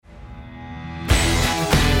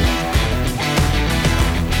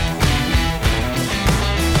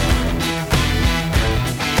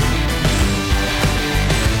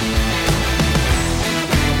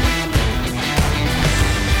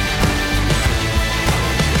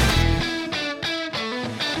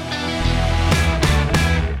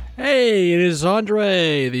Hey, it is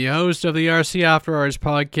Andre, the host of the RC After Hours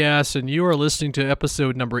podcast, and you are listening to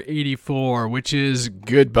episode number 84, which is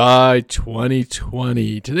Goodbye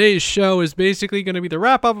 2020. Today's show is basically going to be the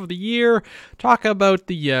wrap-up of the year, talk about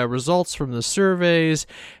the results from the surveys,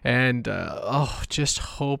 and just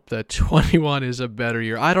hope that 21 is a better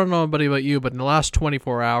year. I don't know about you, but in the last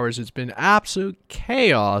 24 hours, it's been absolute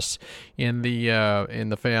chaos in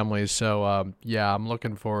the family. So I'm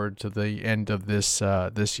looking forward to the end of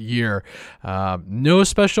this year. No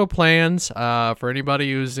special plans for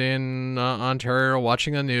anybody who's in Ontario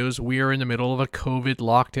watching the news. We are in the middle of a COVID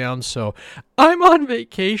lockdown, so I'm on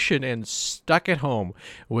vacation and stuck at home,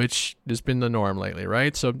 which has been the norm lately,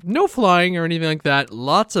 right? So no flying or anything like that.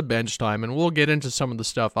 Lots of bench time, and we'll get into some of the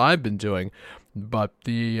stuff I've been doing. But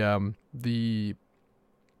the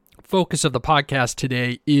focus of the podcast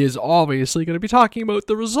today is obviously going to be talking about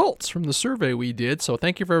the results from the survey we did. So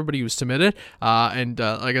thank you for everybody who submitted. Like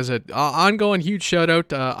I said, ongoing huge shout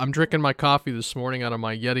out. I'm drinking my coffee this morning out of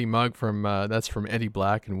my Yeti mug from Eddie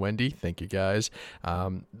Black and Wendy. Thank you guys.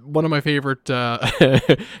 One of my favorite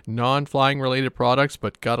non-flying related products,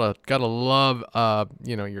 but gotta love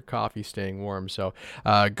your coffee staying warm. So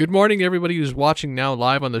good morning to everybody who's watching now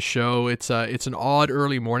live on the show. It's an odd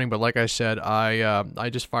early morning, but like I said, I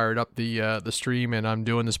just fired up the stream and I'm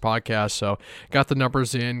doing this podcast, so got the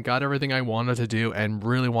numbers in, got everything I wanted to do, and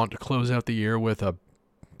really want to close out the year with a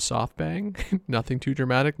soft bang. Nothing too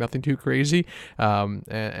dramatic, nothing too crazy,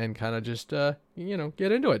 and kind of just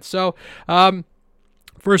get into it. So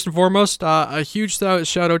first and foremost, a huge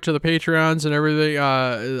shout out to the Patreons and everything,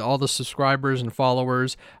 all the subscribers and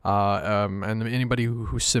followers, and anybody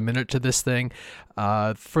who submitted to this thing.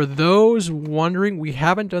 For those wondering, we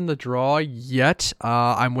haven't done the draw yet.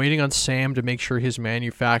 I'm waiting on Sam to make sure his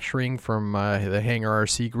manufacturing from the Hangar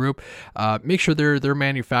RC group, make sure their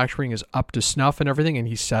manufacturing is up to snuff and everything, and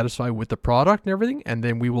he's satisfied with the product and everything, and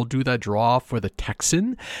then we will do that draw for the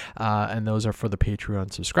Texan, and those are for the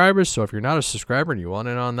Patreon subscribers. So if you're not a subscriber and you want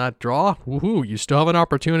in on that draw, woohoo, you still have an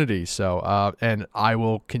opportunity. So and I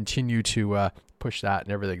will continue to push that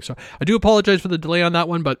and everything. So I do apologize for the delay on that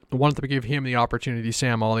one, but I wanted to give him the opportunity,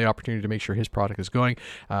 Sam, all the opportunity to make sure his product is going.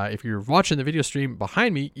 If you're watching the video stream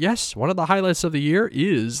behind me, yes, one of the highlights of the year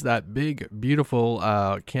is that big, beautiful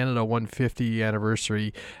Canada 150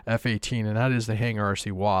 anniversary F-18, and that is the Hangar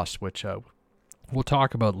RC Wasp, which we'll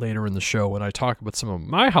talk about later in the show when I talk about some of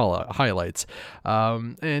my highlights.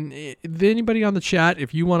 And anybody on the chat,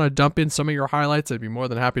 if you want to dump in some of your highlights, I'd be more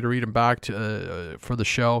than happy to read them back for the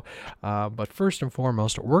show. But first and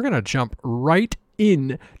foremost, we're going to jump right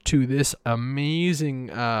into this amazing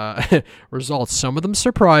results. Some of them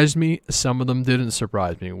surprised me, some of them didn't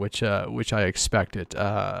surprise me, which I expected.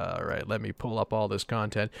 All right, let me pull up all this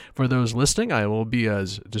content. For those listening, I will be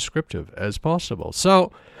as descriptive as possible.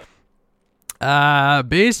 So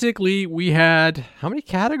basically, we had, how many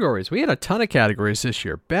categories? We had a ton of categories this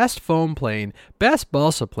year. Best foam plane, best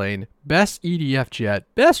balsa plane, best EDF jet,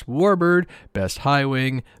 best warbird, best high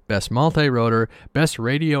wing, best multi-rotor, best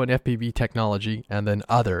radio and FPV technology, and then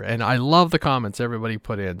other. And I love the comments everybody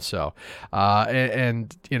put in. So,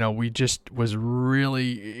 we just it was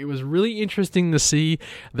really interesting to see.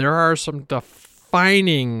 There are some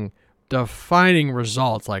defining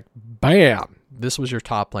results, like bam, this was your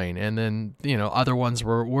top plane, and then other ones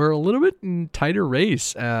were a little bit in tighter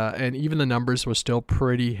race, and even the numbers was still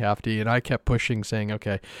pretty hefty. And I kept pushing, saying,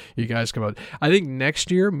 "Okay, you guys come out." I think next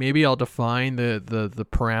year maybe I'll define the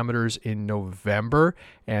parameters in November,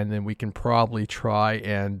 and then we can probably try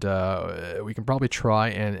and hammer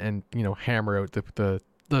out the.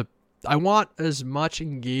 I want as much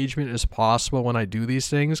engagement as possible when I do these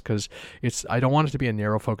things, because I don't want it to be a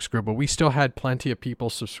narrow focus group, but we still had plenty of people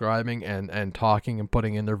subscribing and talking and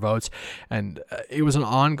putting in their votes, and it was an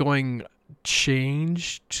ongoing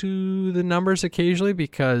change to the numbers occasionally,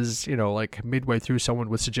 because like midway through someone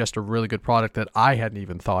would suggest a really good product that I hadn't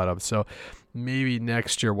even thought of. So maybe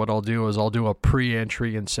next year what I'll do is I'll do a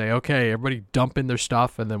pre-entry and say, okay, everybody dump in their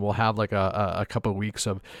stuff, and then we'll have like a couple of weeks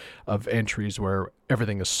of entries where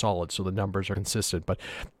everything is solid, so the numbers are consistent. But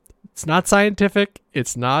it's not scientific.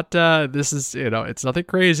 It's not, it's nothing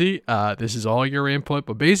crazy. This is all your input.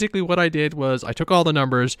 But basically what I did was I took all the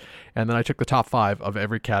numbers, and then I took the top 5 of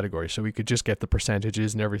every category, so we could just get the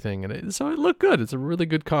percentages and everything. And so it looked good. It's a really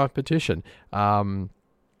good competition.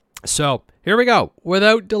 So here we go.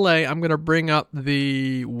 Without delay, I'm going to bring up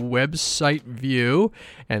the website view,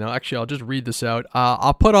 and I'll just read this out.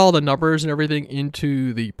 I'll put all the numbers and everything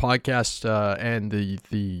into the podcast and the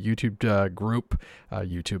YouTube group,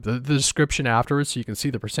 the description afterwards, so you can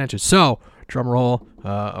see the percentage. So drum roll,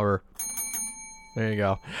 or There you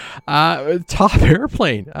go. Top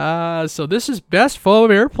airplane. So this is best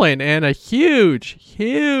foam airplane, and a huge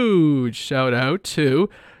shout out to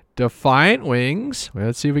Defiant Wings.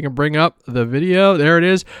 Let's see if we can bring up the video. There it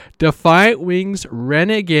is. Defiant Wings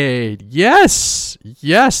Renegade. Yes.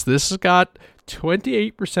 This has got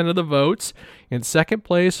 28% of the votes. In second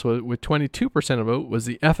place, with 22% of vote, was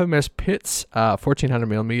the FMS Pitts 1400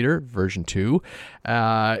 millimeter version 2.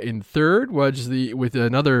 In third was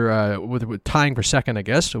with tying for second, I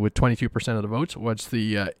guess, with 22% of the votes, was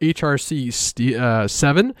the HRC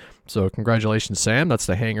 7. So congratulations, Sam. That's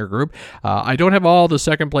the Hanger group. I don't have all the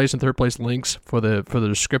second place and third place links for the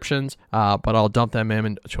descriptions, but I'll dump them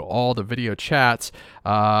into all the video chats.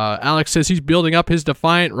 Alex says he's building up his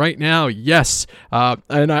Defiant right now. Yes.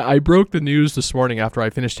 And I broke the news this morning after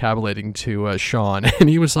I finished tabulating to Sean, and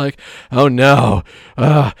he was like, "Oh no."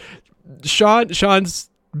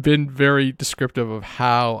 Sean's been very descriptive of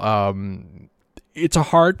how it's a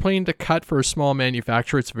hard plane to cut for a small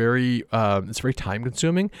manufacturer. It's very time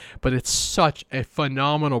consuming, but it's such a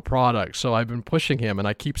phenomenal product. So I've been pushing him, and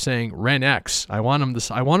I keep saying Ren X. I want him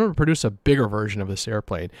to produce a bigger version of this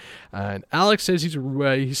airplane. And Alex says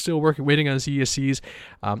he's still waiting on his ESCs.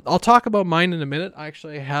 I'll talk about mine in a minute. I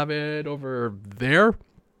actually have it over there.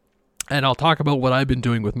 And I'll talk about what I've been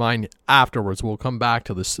doing with mine afterwards. We'll come back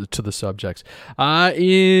to the subjects.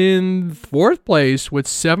 In fourth place with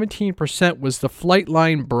 17% was the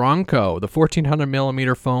Flightline Bronco, the 1400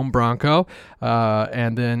 millimeter foam Bronco.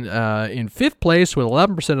 And then in fifth place with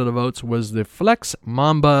 11% of the votes was the Flex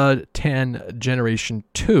Mamba 10 Generation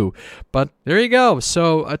 2. But there you go.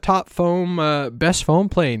 So a top foam, best foam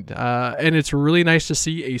plane. And it's really nice to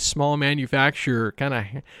see a small manufacturer kind of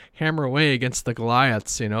hammer away against the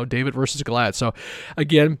Goliaths, David versus Goliath. So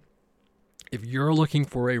again, if you're looking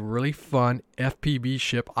for a really fun FPV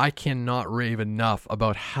ship, I cannot rave enough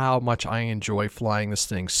about how much I enjoy flying this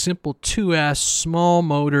thing. Simple 2S, small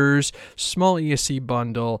motors, small ESC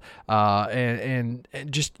bundle, and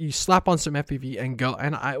just you slap on some FPV and go.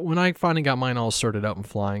 And when I finally got mine all sorted out and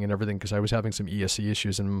flying and everything, because I was having some ESC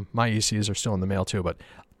issues, and my ESCs are still in the mail too, but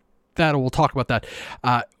we'll talk about that.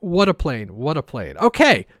 What a plane.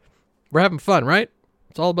 Okay. We're having fun, right?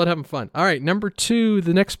 It's all about having fun. All right, number 2,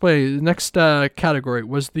 the next category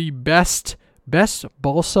was the best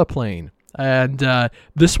balsa plane. And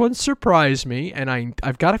this one surprised me, and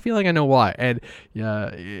I've got a feeling I know why. And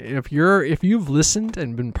if you've listened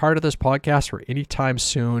and been part of this podcast for any time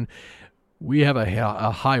soon, we have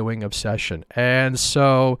a high wing obsession. And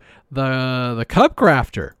so the Cub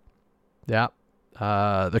Crafter,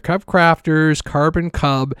 the Cub Crafter's Carbon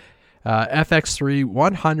Cub FX3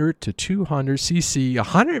 100 to 200 cc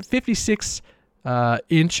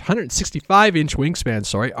 165 inch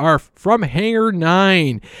wingspan, are from Hangar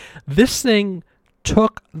 9. This thing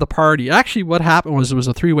took the party. Actually, what happened was it was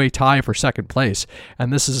a 3-way tie for second place,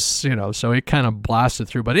 and this is, so it kind of blasted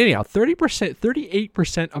through. But anyhow,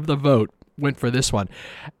 38% of the vote went for this one.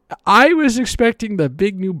 I was expecting the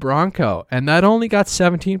big new Bronco, and that only got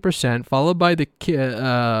 17%, followed by the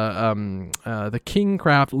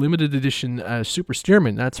Kingcraft limited edition Super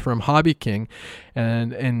Stearman. That's from Hobby King,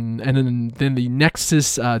 and then the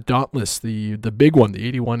Nexus Dauntless, the big one,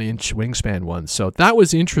 the 81-inch wingspan one. So that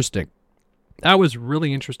was interesting. That was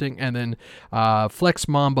really interesting. And then Flex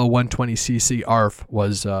Mamba 120cc ARF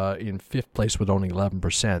was in fifth place with only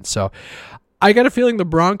 11%. So I got a feeling the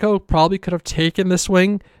Bronco probably could have taken this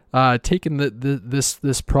wing, taken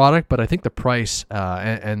this product, but I think the price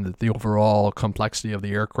and the overall complexity of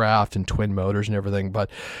the aircraft and twin motors and everything.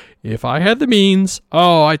 But if I had the means,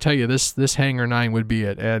 I tell you, this Hangar 9 would be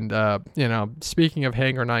it. And speaking of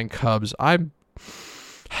Hangar 9 Cubs,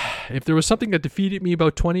 if there was something that defeated me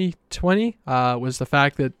about 2020, was the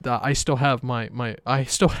fact that I still have my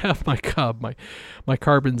Cub, my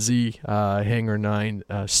Carbon Z Hangar 9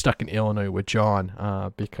 stuck in Illinois with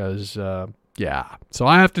John, because so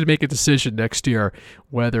I have to make a decision next year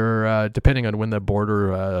whether, depending on when the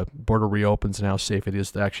border reopens and how safe it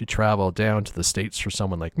is to actually travel down to the States for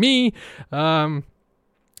someone like me,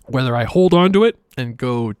 whether I hold on to it and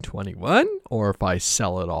go 21, or if I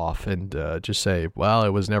sell it off and just say, well, it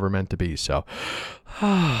was never meant to be. So,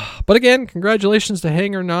 but again, congratulations to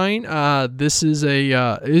Hangar 9. This is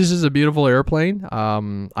a beautiful airplane.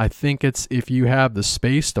 I think if you have the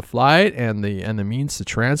space to fly it and the means to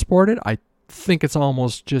transport it, I think it's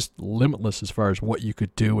almost just limitless as far as what you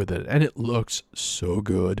could do with it, and it looks so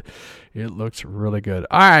good. It looks really good.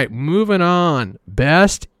 All right, moving on.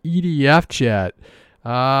 Best EDF jet.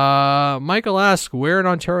 Michael asks, where in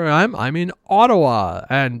Ontario I'm in Ottawa,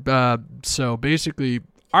 and so basically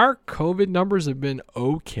our COVID numbers have been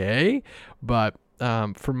okay, but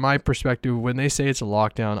from my perspective, when they say it's a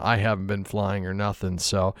lockdown, I haven't been flying or nothing.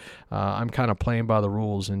 So I'm kind of playing by the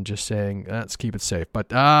rules and just saying, let's keep it safe. But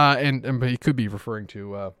but he could be referring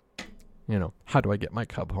to, how do I get my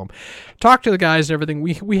cub home? Talk to the guys and everything.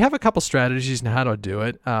 We have a couple strategies on how to do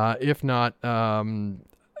it. If not,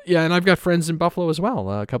 yeah, and I've got friends in Buffalo as well.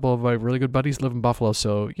 A couple of my really good buddies live in Buffalo.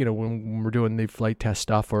 So, when we're doing the flight test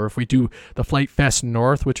stuff, or if we do the Flight Fest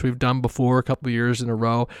North, which we've done before a couple of years in a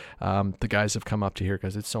row, the guys have come up to here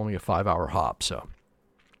because it's only a 5-hour hop. So,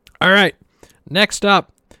 all right, next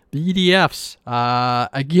up, the EDFs.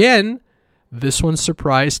 Again, this one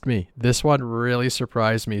surprised me. This one really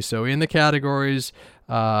surprised me. So in the categories,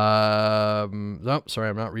 sorry, I'm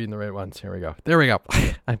not reading the right ones. Here we go. There we go.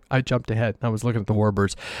 I jumped ahead. I was looking at the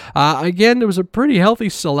Warbirds. Again, there was a pretty healthy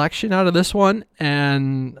selection out of this one.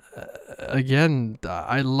 And again,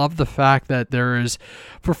 I love the fact that there is,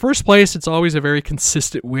 for first place, it's always a very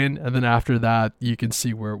consistent win. And then after that, you can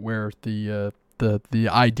see where the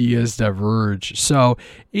ideas diverge. So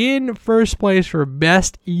in first place for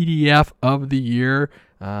best EDF of the year,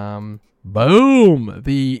 boom,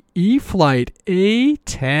 the E-flite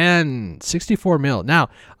A10 64 mil. Now,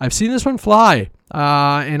 I've seen this one fly,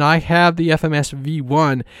 and I have the FMS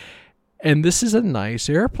V1, and this is a nice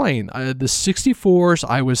airplane. The 64s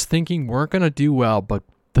I was thinking weren't going to do well, but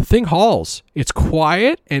the thing hauls. It's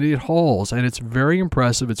quiet and it hauls, and it's very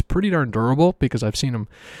impressive. It's pretty darn durable because I've seen them.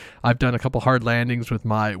 I've done a couple hard landings with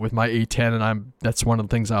my A10, and that's one of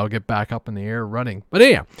the things I'll get back up in the air running. But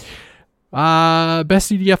yeah,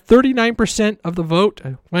 best EDF, 39% of the vote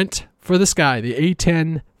went for this guy, the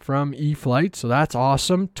A10 from E-flite, so that's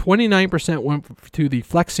awesome. 29% went to the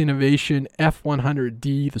Flex Innovation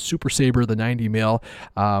F100D, the Super Sabre, the 90 mil,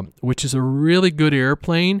 which is a really good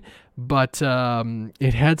airplane, but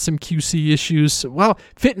it had some QC issues, well,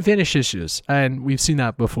 fit and finish issues, and we've seen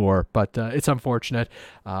that before, but it's unfortunate.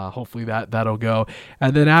 Hopefully that'll go.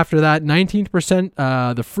 And then after that,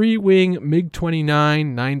 19% the Free Wing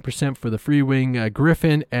MiG-29, 9% for the Free Wing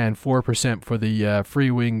Griffin, and 4% for the Free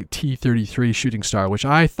Wing T-33 Shooting Star, which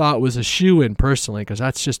I thought was a shoo-in personally, because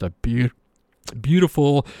that's just a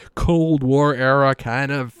beautiful Cold War era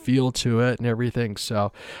kind of feel to it and everything.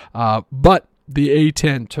 So, but the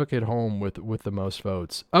A10 took it home with the most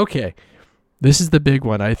votes. Okay, this is the big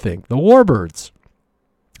one, I think. The Warbirds.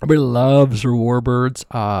 Everybody loves their Warbirds.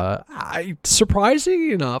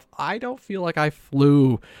 Surprisingly enough, I don't feel like I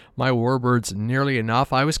flew my Warbirds nearly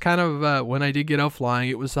enough. I was kind of, when I did get out flying,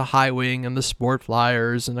 it was the High Wing and the Sport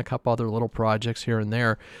Flyers and a couple other little projects here and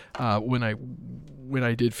there when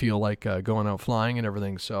I did feel like going out flying and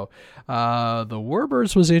everything. So the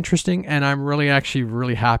Warbirds was interesting, and I'm really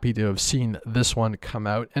happy to have seen this one come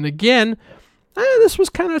out. And again, this was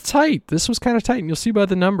kind of tight. And you'll see by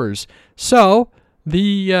the numbers. So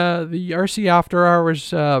the RC After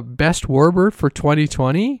Hours best Warbird for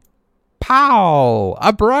 2020, pow,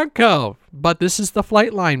 a Bronco. But this is the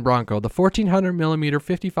Flightline Bronco, the 1400 millimeter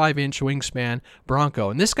 55-inch wingspan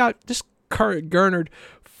Bronco. And this garnered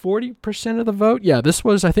 40% of the vote. Yeah,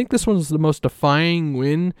 I think this one was the most defying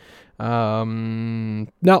win.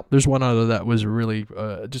 No, there's one other that was really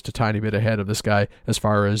just a tiny bit ahead of this guy as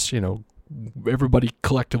far as, everybody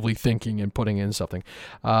collectively thinking and putting in something.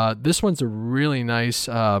 This one's a really nice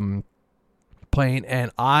plane,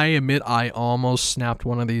 and I admit I almost snapped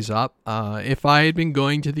one of these up. If I had been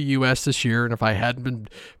going to the U.S. this year, and if I hadn't been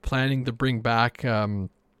planning to bring back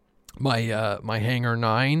my Hangar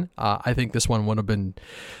 9, I think this one would have been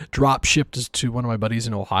drop shipped to one of my buddies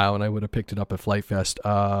in Ohio, and I would have picked it up at Flight Fest.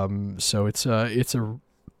 So it's a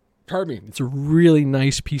really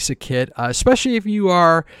nice piece of kit, especially if you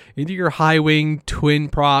are into your high wing twin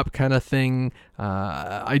prop kind of thing.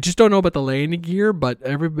 I just don't know about the landing gear, but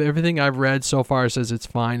everything I've read so far says it's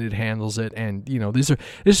fine. It handles it, and this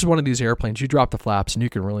is one of these airplanes. You drop the flaps and you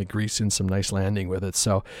can really grease in some nice landing with it.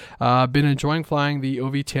 So, been enjoying flying the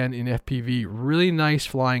OV-10 in FPV. Really nice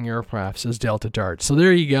flying aircraft, says Delta Dart. So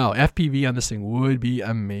there you go. FPV on this thing would be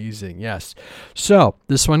amazing. Yes. So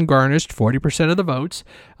this one garnished 40% of the votes.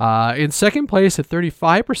 In second place at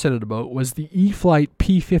 35% of the vote was the E-flite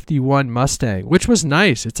P-51 Mustang, which was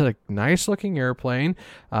nice. It's a nice looking airplane,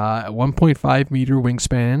 1.5 meter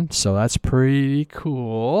wingspan, so that's pretty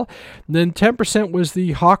cool. And then 10% was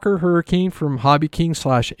the Hawker Hurricane from Hobby King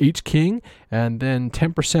 / H King, and then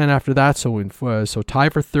 10% after that, so tie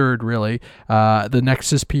for third really, the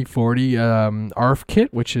Nexus P40 ARF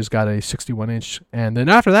kit, which has got a 61-inch, and then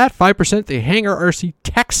after that 5% the Hangar RC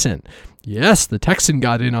Texan. Yes, the Texan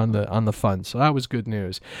got in on the fun, so that was good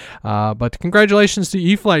news. But congratulations to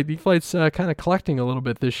E-flite. E-flite's kind of collecting a little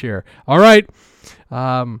bit this year. All right,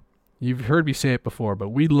 you've heard me say it before, but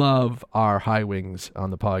we love our high wings on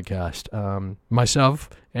the podcast. Myself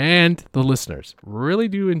and the listeners really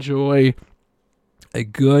do enjoy a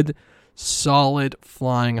good, solid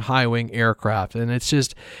flying high wing aircraft, and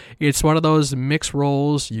it's one of those mixed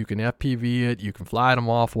roles. You can FPV it, you can fly them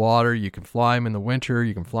off water, you can fly them in the winter,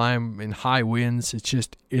 you can fly them in high winds.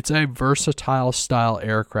 It's a versatile style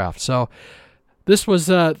aircraft. So this was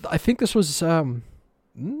I think this was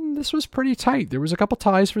pretty tight. There was a couple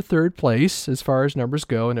ties for third place as far as numbers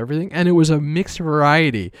go and everything, and it was a mixed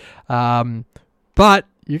variety. But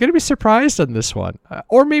you're going to be surprised on this one,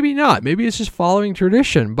 or maybe not. Maybe it's just following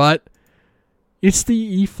tradition, but it's the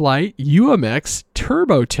E-flite UMX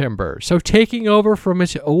Turbo Timber. So taking over from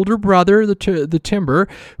its older brother, the Timber,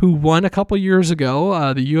 who won a couple years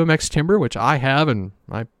ago, the UMX Timber, which I have, and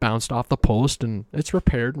I bounced off the post, and it's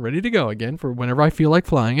repaired and ready to go again for whenever I feel like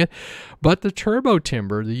flying it. But the Turbo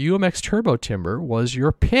Timber, the UMX Turbo Timber, was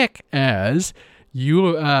your pick as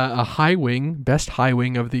a high wing, best high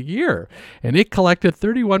wing of the year. And it collected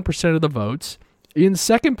 31% of the votes. In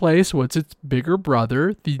second place was its bigger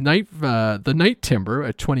brother, the Night Timber,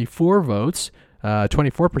 at 24 votes,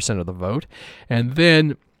 24% of the vote. And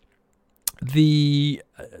then the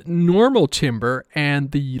normal Timber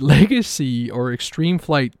and the Legacy or Extreme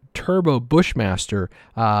Flight Turbo Bushmaster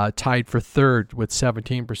tied for third with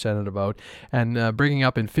 17% of the vote, and bringing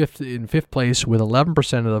up in fifth place with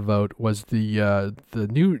 11% of the vote was the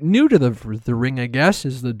new to the ring, I guess,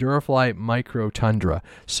 is the Durafly Micro Tundra.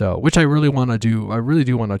 So, which I really want to do. I really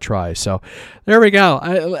do want to try. So, there we go.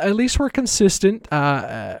 At least we're consistent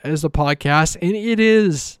as the podcast, and it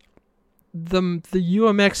is. The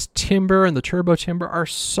UMX Timber and the Turbo Timber are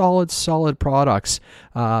solid products.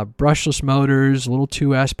 Brushless motors, little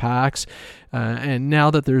 2S packs, and now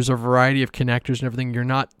that there's a variety of connectors and everything, you're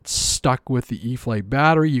not stuck with the E-flite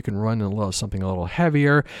battery. You can run something a little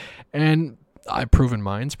heavier, and I've proven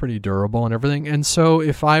mine's pretty durable and everything. And so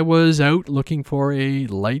if I was out looking for a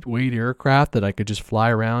lightweight aircraft that I could just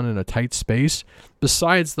fly around in a tight space,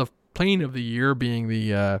 besides the plane of the year being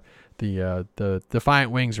the Defiant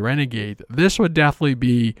Wings Renegade, this would definitely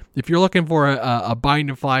be, if you're looking for a bind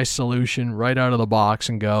and fly solution right out of the box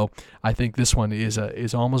and go, I think this one is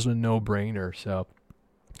almost a no-brainer. So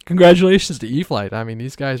congratulations to E-flite. I mean,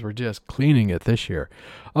 these guys were just cleaning it this year.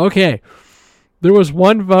 Okay, there was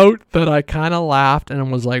one vote that I kind of laughed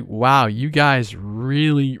and was like, wow, you guys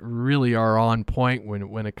really, really are on point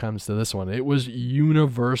when it comes to this one. It was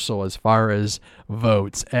universal as far as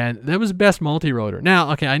votes, and that was best multi-rotor.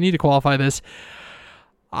 Now, okay, I need to qualify this.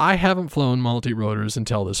 I haven't flown multi-rotors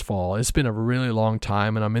until this fall. It's been a really long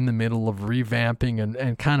time, and I'm in the middle of revamping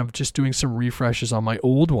and kind of just doing some refreshes on my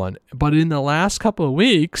old one. But in the last couple of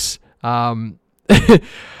weeks,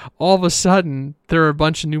 all of a sudden there are a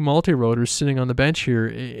bunch of new multi-rotors sitting on the bench here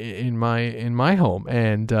in my home,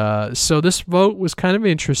 and so this vote was kind of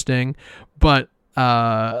interesting, but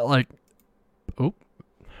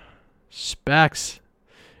specs,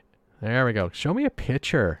 there we go. Show me a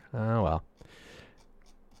picture. Oh well,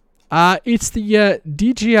 it's the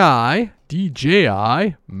DJI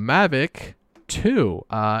Mavic 2,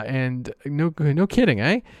 and no kidding,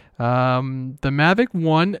 eh? The Mavic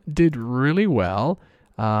 1 did really well,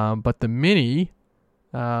 but the Mini,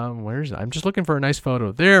 where's it? I'm just looking for a nice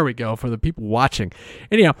photo. There we go for the people watching.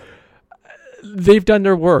 Anyhow, they've done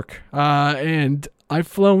their work, and I've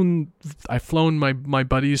flown my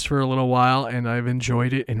buddies for a little while, and I've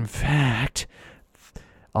enjoyed it. In fact,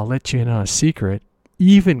 I'll let you in on a secret.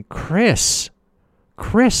 Even Chris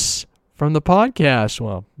from the podcast,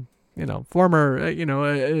 well, former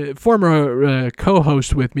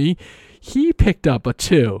co-host with me, he picked up a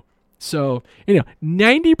 2. So,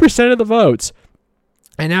 90% of the votes.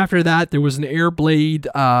 And after that, there was an Airblade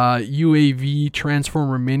UAV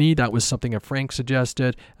Transformer Mini. That was something that Frank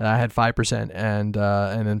suggested. I had 5%, and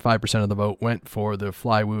then 5% of the vote went for the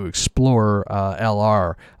Flywoo Explorer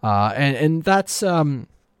LR. And that's,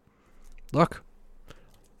 look,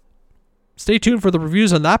 stay tuned for the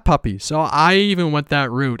reviews on that puppy. So I even went that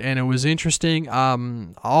route, and it was interesting.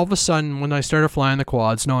 All of a sudden, when I started flying the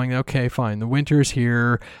quads, knowing, okay, fine, the winter's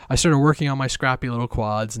here, I started working on my scrappy little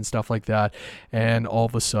quads and stuff like that. And all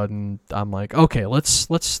of a sudden, I'm like, okay, let's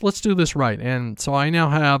do this right. And so I now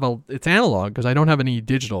have it's analog because I don't have any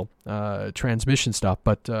digital transmission stuff.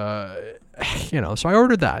 But so I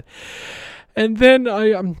ordered that. And then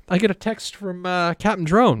I get a text from Captain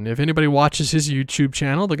Drone. If anybody watches his YouTube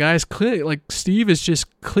channel, the guy's Steve is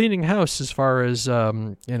just cleaning house as far as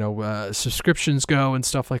subscriptions go and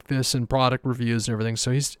stuff like this, and product reviews and everything.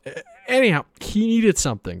 So he needed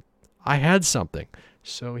something. I had something,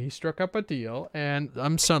 so he struck up a deal, and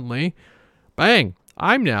I'm suddenly, bang!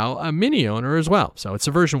 I'm now a Mini owner as well. So it's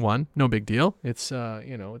a version 1, no big deal. It's,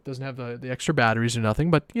 it doesn't have the extra batteries or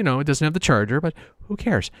nothing, but, it doesn't have the charger, but who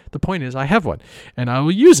cares? The point is I have one, and I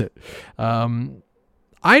will use it. I'm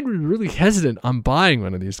really hesitant on buying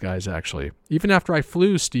one of these guys, actually. Even after I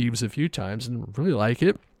flew Steve's a few times and really like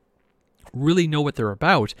it, really know what they're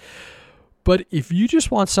about. But if you just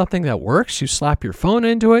want something that works, you slap your phone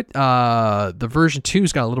into it. The version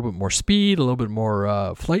 2's got a little bit more speed, a little bit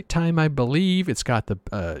more flight time, I believe. It's got the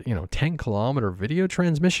 10-kilometer video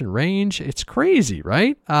transmission range. It's crazy,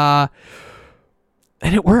 right? And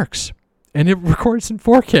it works, and it records in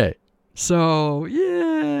 4K. So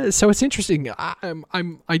yeah, so it's interesting. I'm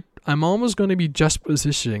almost going to be just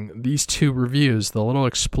positioning these two reviews, the little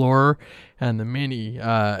Explorer and the Mini,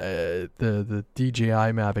 the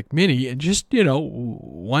DJI Mavic Mini, and just,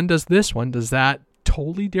 one does this, one does that,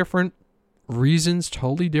 totally different reasons,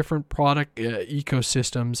 totally different product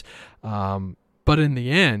ecosystems. But in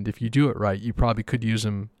the end, if you do it right, you probably could use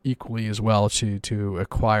them equally as well to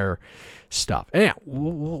acquire stuff. Yeah,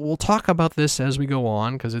 we'll talk about this as we go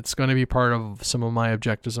on, because it's going to be part of some of my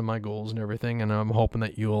objectives and my goals and everything, and I'm hoping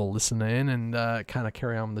that you'll listen in and kind of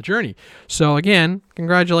carry on the journey. So again,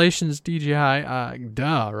 congratulations, DJI.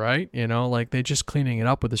 Right? They're just cleaning it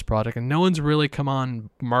up with this product, and no one's really come on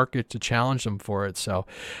market to challenge them for it. So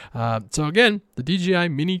again, the DJI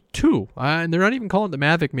Mini 2, and they're not even calling it the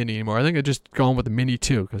Mavic Mini anymore. I think they're just going with the Mini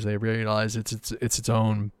 2 because they realize it's its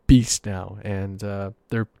own beast now, and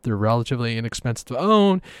they're relatively inexpensive to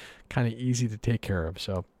own, kind of easy to take care of.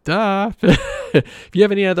 So if you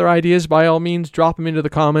have any other ideas, by all means drop them into the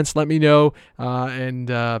comments, let me know, and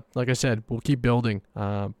like I said, we'll keep building,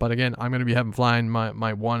 but again, I'm going to be flying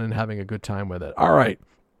my one and having a good time with it. All right,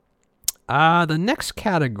 the next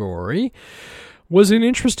category was an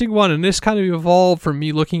interesting one, and this kind of evolved from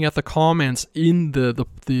me looking at the comments in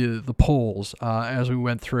the polls as we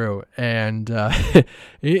went through, and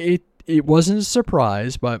it wasn't a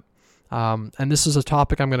surprise, but and this is a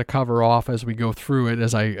topic I'm going to cover off as we go through it,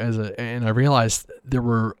 and I realized there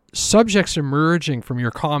were subjects emerging from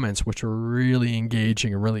your comments which are really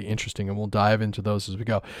engaging and really interesting, and we'll dive into those as we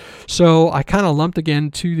go. So I kind of lumped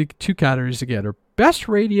again two categories together: best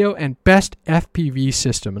radio and best FPV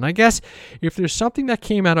system. And I guess if there's something that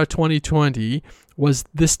came out of 2020 was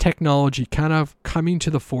this technology kind of coming to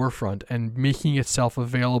the forefront and making itself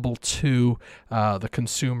available to the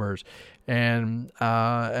consumers. And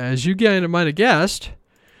as you might have guessed,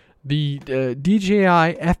 the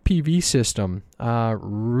DJI FPV system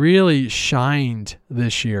really shined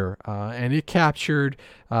this year, and it captured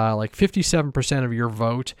like 57% of your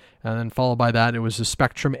vote, and then followed by that, it was the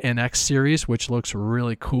Spectrum NX series, which looks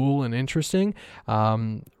really cool and interesting.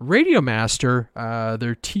 Radiomaster,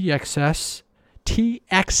 their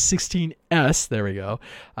TX16S, there we go,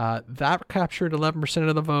 that captured 11%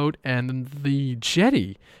 of the vote, and then the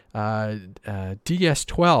Jeti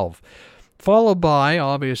DS12, followed by,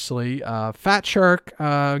 obviously, Fat Shark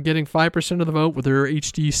getting 5% of the vote with their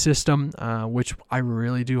HD system, which I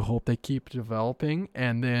really do hope they keep developing.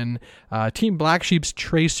 And then Team Black Sheep's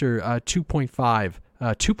Tracer 2.5, 2.4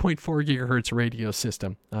 gigahertz radio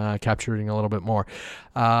system, capturing a little bit more.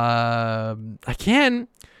 Again,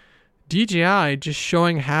 DJI just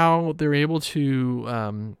showing how they're able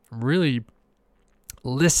to really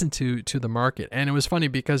listen to the market. And it was funny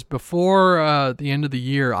because before the end of the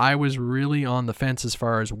year, I was really on the fence as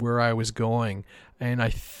far as where I was going. And I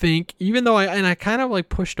think, even though I kind of like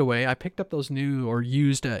pushed away, I picked up those new or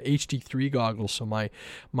used HD3 goggles. So my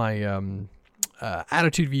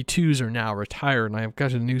Attitude V2s are now retired, and I've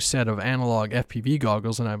got a new set of analog FPV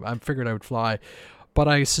goggles, and I figured I would fly. But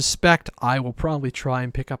I suspect I will probably try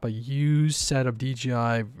and pick up a used set of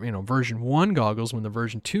DJI, version 1 goggles when the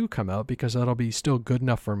version 2 come out, because that'll be still good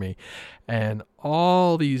enough for me. And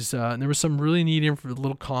all these, and there was some really neat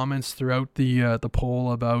little comments throughout the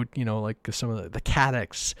poll about, like some of the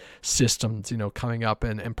Cadex systems, coming up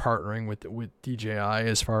and partnering with DJI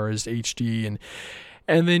as far as HD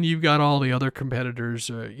and then you've got all the other competitors,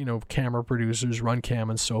 camera producers, Runcam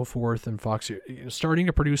and so forth, and Fox, starting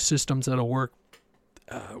to produce systems that'll work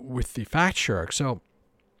with the Fat Shark. So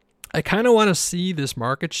I kind of want to see this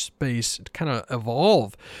market space kind of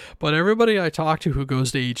evolve. But everybody I talk to who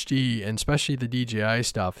goes to HD, and especially the DJI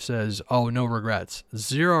stuff, says, oh, no regrets.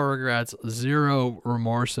 Zero regrets, zero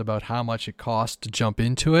remorse about how much it costs to jump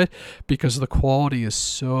into it, because the quality is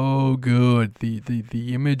so good.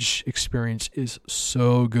 The image experience is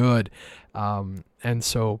so good. And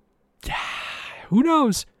so, yeah, who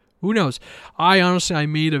knows? Who knows? I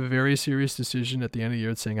made a very serious decision at the end of the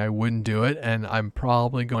year saying I wouldn't do it, and I'm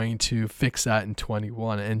probably going to fix that in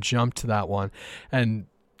 21 and jump to that one. And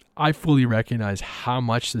I fully recognize how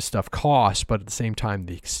much this stuff costs, but at the same time,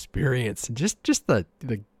 the experience and just the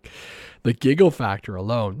giggle factor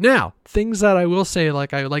alone. Now, things that I will say,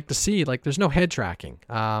 like I would like to see, like there's no head tracking.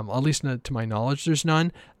 At least to my knowledge, there's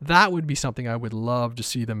none. That would be something I would love to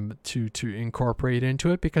see them to incorporate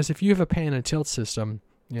into it, because if you have a pan and tilt system,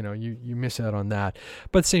 you miss out on that.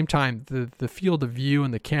 But at the same time, the field of view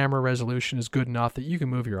and the camera resolution is good enough that you can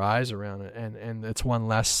move your eyes around it, and it's one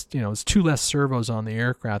less, it's two less servos on the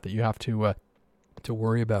aircraft that you have to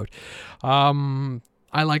worry about.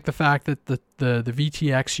 I like the fact that the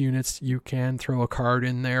VTX units, you can throw a card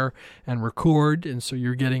in there and record, and so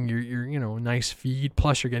you're getting your nice feed,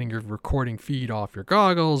 plus you're getting your recording feed off your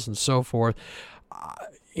goggles and so forth.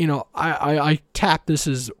 I tap this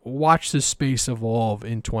as watch this space evolve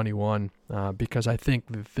in 21 because I think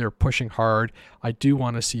that they're pushing hard. I do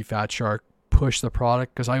want to see Fat Shark push the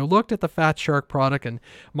product, because I looked at the Fat Shark product and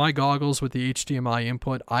my goggles with the HDMI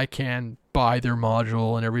input, I can buy their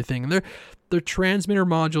module and everything. And their transmitter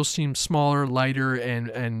modules seem smaller, lighter,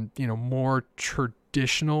 and more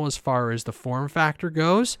traditional as far as the form factor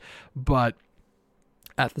goes. But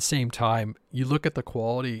at the same time, you look at the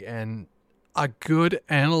quality, and a good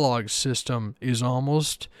analog system is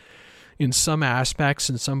almost, in some aspects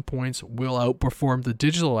and some points, will outperform the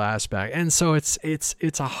digital aspect. And so it's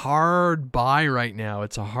a hard buy right now.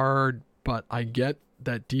 It's a hard, but I get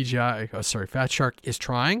that Fat Shark is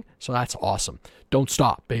trying, so that's awesome. Don't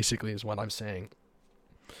stop, basically, is what I'm saying.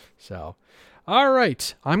 So, all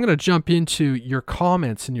right, I'm going to jump into your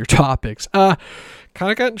comments and your topics. Kind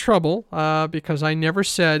of got in trouble because I never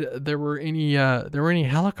said there were any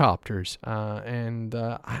helicopters, and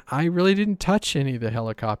I really didn't touch any of the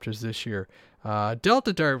helicopters this year.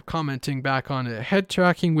 Delta Dart commenting back on it, head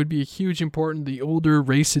tracking would be huge important. The older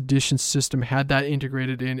Race Edition system had that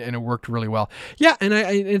integrated in, and it worked really well. Yeah, and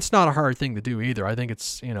it's not a hard thing to do either. I think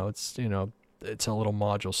it's a little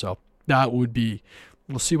module, so that would be.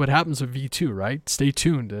 We'll see what happens with V2, right? Stay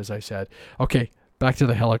tuned, as I said. Okay, back to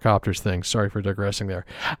the helicopters thing. Sorry for digressing there.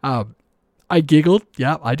 I giggled.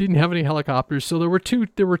 Yeah, I didn't have any helicopters, so there were two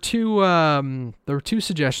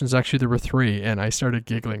suggestions. Actually, there were three, and I started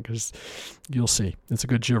giggling because you'll see. It's a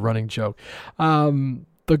good running joke.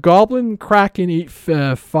 The Goblin Kraken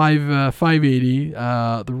 580,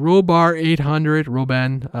 the Robar 800,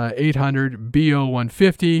 Roban 800, BO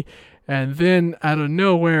 150, and then out of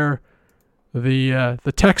nowhere, the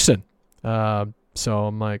Texan. So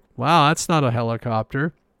I'm like, wow, that's not a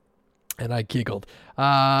helicopter. And I giggled.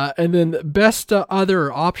 And then best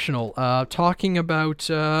other optional, talking about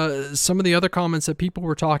some of the other comments that people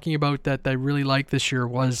were talking about that they really liked this year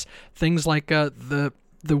was things like the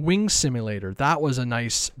wing simulator. That was a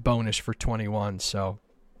nice bonus for 21. So,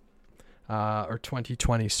 or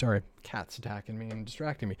 2020, sorry. Cat's attacking me and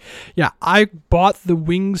distracting me. Yeah, I bought the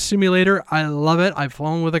wing simulator. I love it. I've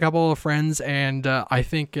flown with a couple of friends, and I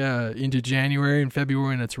think into January and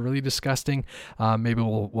February, and it's really disgusting. Maybe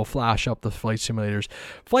we'll flash up the flight simulators.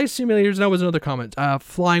 Flight simulators, that was another comment.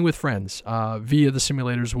 Flying with friends via the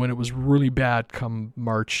simulators when it was really bad come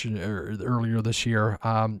March or earlier this year.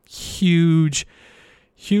 Huge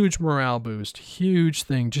morale boost. Huge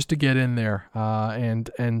thing just to get in there.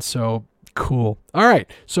 And so cool. All right.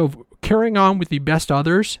 So carrying on with the best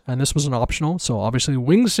others, and this was an optional. So obviously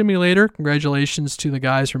wing simulator. Congratulations to the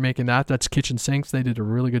guys for making that. That's Kitchen Sinks. They did a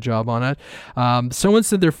really good job on it. Someone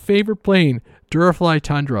said their favorite plane, Durafly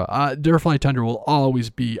Tundra. Durafly Tundra will always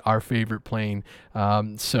be our favorite plane.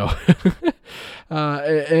 And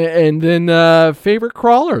then favorite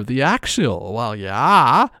crawler, the Axial. Well,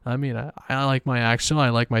 yeah. I mean, I like my Axial. I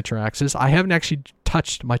like my Traxxas. I haven't actually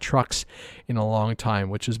touched my trucks in a long time,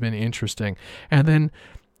 which has been interesting. And then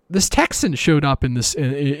this Texan showed up in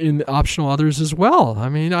the optional others as well. I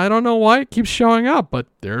mean, I don't know why it keeps showing up, but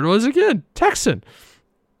there it was again, Texan.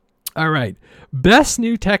 All right, best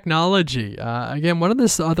new technology. Again, one of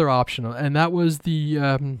this other optional, and that was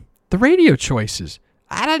the radio choices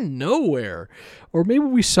out of nowhere. Or maybe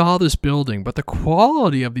we saw this building, but the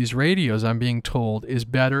quality of these radios, I'm being told, is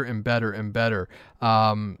better and better and better.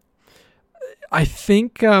 I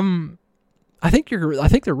think they're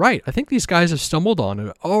right. I think these guys have stumbled on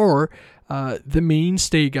it, or the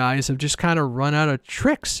mainstay guys have just kind of run out of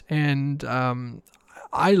tricks. And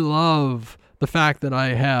I love the fact that I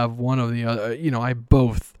have one of the other. I have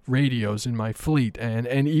both radios in my fleet,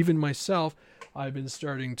 and even myself, I've been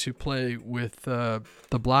starting to play with the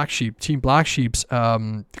Black Sheep, Team Black Sheep's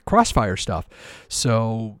Crossfire stuff.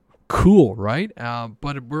 So cool, right?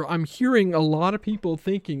 But I'm hearing a lot of people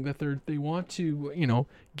thinking that they want to,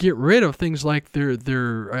 get rid of things like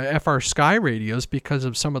their FR Sky radios because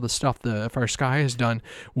of some of the stuff the FR Sky has done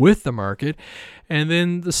with the market. And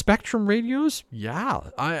then the Spectrum radios,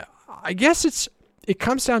 I guess it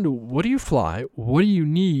comes down to, what do you fly? What do you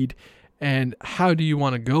need? And how do you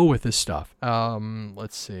want to go with this stuff?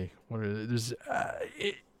 Let's see.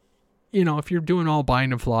 If you're doing all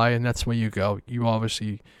bind and fly and that's where you go, you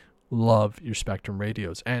obviously love your Spectrum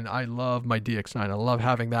radios. And I love my DX9. I love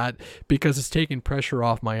having that because it's taking pressure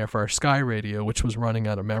off my FR Sky radio, which was running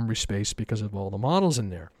out of memory space because of all the models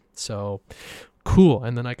in there. So cool.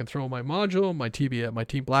 And then I can throw my module, my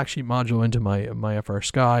Team Black Sheep module into my FR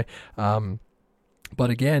Sky. But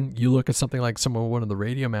again, you look at something like one of the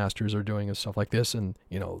Radio Masters are doing and stuff like this, and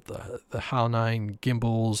the HAL 9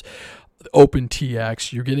 gimbals, Open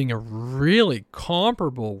TX, you're getting a really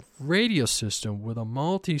comparable radio system with a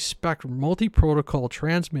multi-spectrum, multi-protocol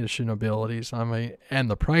transmission abilities.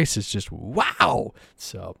 And the price is just wow.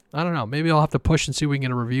 So I don't know. Maybe I'll have to push and see if we can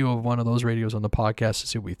get a review of one of those radios on the podcast to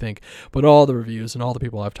see what we think. But all the reviews and all the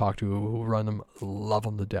people I've talked to who run them love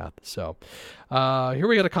them to death. So here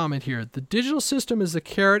we got a comment here. The digital system is the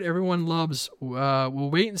carrot everyone loves.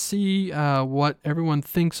 We'll wait and see what everyone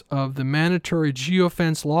thinks of the mandatory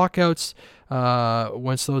geofence lockouts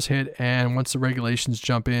once those hit, and once the regulations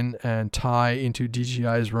jump in and tie into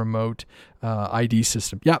DJI's remote ID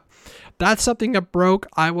system. Yep, that's something that broke.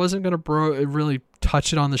 I wasn't going to really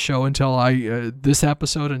touch it on the show until this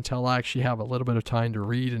episode, until I actually have a little bit of time to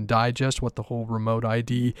read and digest what the whole remote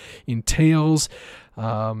ID entails.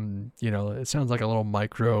 It sounds like a little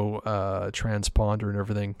micro transponder and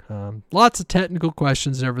everything. Lots of technical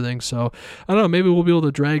questions and everything. So I don't know, maybe we'll be able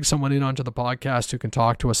to drag someone in onto the podcast who can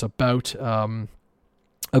talk to us about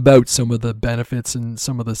some of the benefits and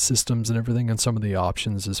some of the systems and everything and some of the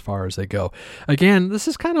options as far as they go. Again, this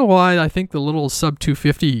is kind of why I think the little sub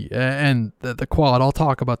 250 and the quad, I'll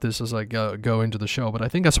talk about this as I go into the show, but I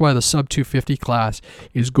think that's why the sub 250 class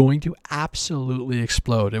is going to absolutely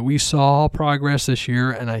explode. And we saw progress this year,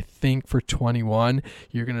 and I think for 21,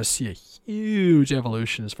 you're going to see a huge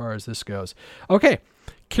evolution as far as this goes. Okay.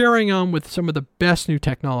 Carrying on with some of the best new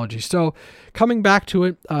technology. So coming back to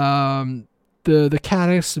it, the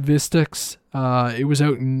Caddx Vistix,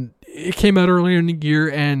 it came out earlier in the year,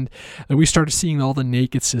 and we started seeing all the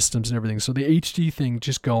naked systems and everything. So the HD thing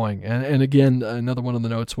just going. And again, another one of the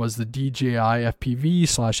notes was the DJI FPV /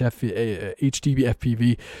 HD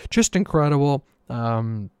FPV. Just incredible.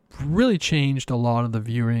 Really changed a lot of the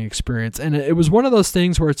viewing experience, and it was one of those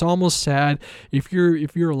things where it's almost sad if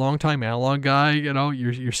you're a longtime analog guy,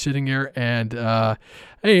 you're sitting there and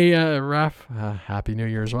hey Raph, Happy New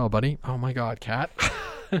Year as well, buddy. Oh my God, cat.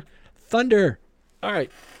 Thunder. All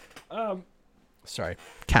right. Sorry,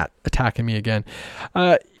 cat attacking me again.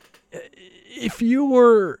 If you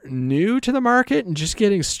were new to the market and just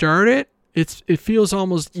getting started, it feels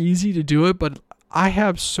almost easy to do it, but I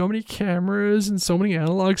have so many cameras and so many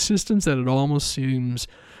analog systems that it almost seems,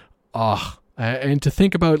 and to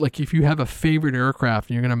think about, like, if you have a favorite aircraft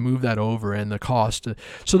and you're going to move that over, and the cost.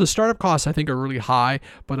 So the startup costs, I think, are really high,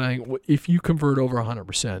 but if you convert over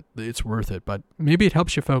 100%, it's worth it. But maybe it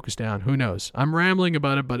helps you focus down. Who knows? I'm rambling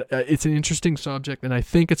about it, but it's an interesting subject, and I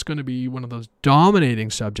think it's going to be one of those dominating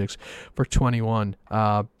subjects for 21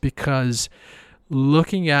 because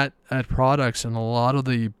looking at products and a lot of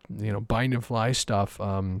the bind and fly stuff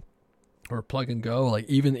or plug and go, like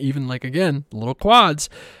even like, again, little quads,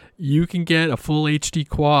 you can get a full HD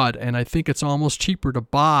quad, and I think it's almost cheaper to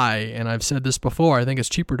buy, and I've said this before, I think it's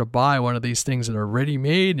cheaper to buy one of these things that are ready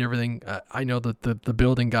made and everything. I know that the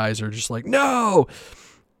building guys are just like, no,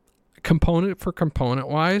 component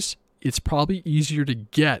wise, it's probably easier to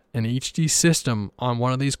get an HD system on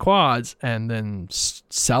one of these quads and then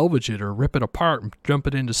salvage it or rip it apart and jump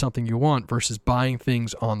it into something you want versus buying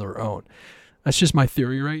things on their own. That's just my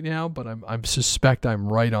theory right now, but I suspect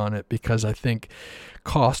I'm right on it because I think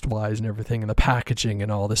cost-wise and everything and the packaging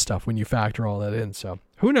and all this stuff, when you factor all that in. So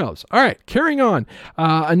who knows? All right, carrying on.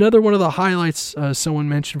 Another one of the highlights someone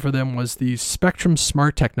mentioned for them was the Spectrum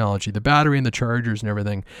Smart technology, the battery and the chargers and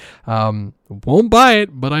everything. Won't buy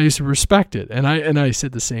it, but I respect it. And I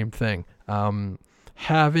said the same thing.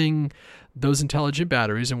 Having those intelligent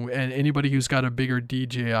batteries and anybody who's got a bigger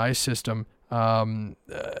DJI system,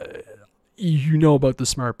 you know about the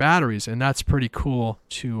smart batteries, and that's pretty cool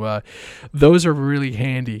to those are really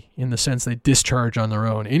handy in the sense they discharge on their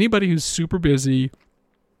own. Anybody who's super busy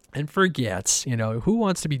and forgets, who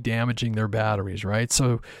wants to be damaging their batteries, right?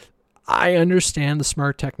 So I understand the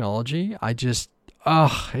smart technology. I just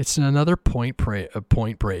it's another point break, and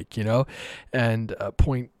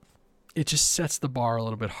point it just sets the bar a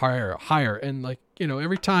little bit higher. And like,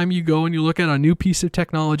 every time you go and you look at a new piece of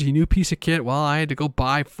technology, new piece of kit, well, I had to go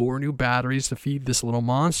buy 4 new batteries to feed this little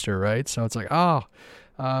monster, right? So it's like,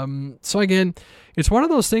 so again, it's one of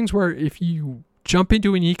those things where if you jump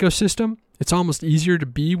into an ecosystem, it's almost easier to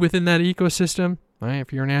be within that ecosystem, right?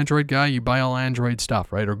 If you're an Android guy, you buy all Android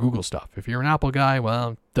stuff, right? Or Google stuff. If you're an Apple guy,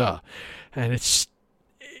 well, duh. And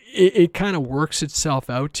it kind of works itself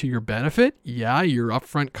out to your benefit. Yeah, your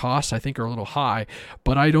upfront costs, I think, are a little high,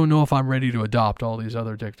 but I don't know if I'm ready to adopt all these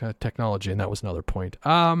other technology, and that was another point.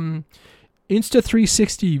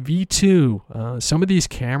 Insta360 V2. Some of these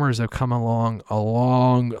cameras have come along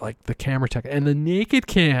like the camera tech and the naked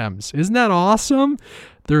cams. Isn't that awesome?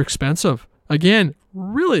 They're expensive. Again,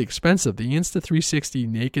 really expensive. The Insta360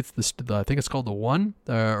 naked, I think it's called the One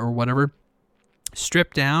or whatever.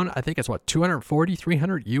 Stripped down, I think it's $240,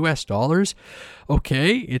 $300 US.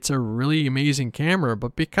 Okay, it's a really amazing camera,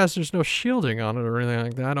 but because there's no shielding on it or anything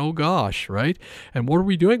like that, oh gosh, right? And what are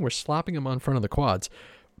we doing? We're slapping them on front of the quads.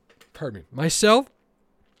 Pardon me. Myself,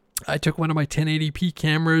 I took one of my 1080p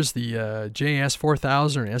cameras, the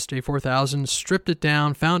JS4000 or SJ4000, stripped it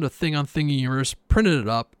down, found a thing on Thingiverse, printed it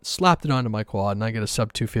up, slapped it onto my quad, and I get a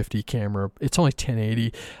sub 250 camera. It's only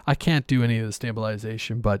 1080. I can't do any of the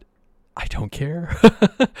stabilization, but I don't care.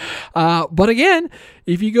 But again,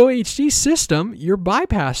 if you go HD system, you're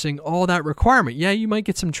bypassing all that requirement. Yeah, you might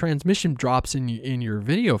get some transmission drops in your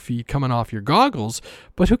video feed coming off your goggles,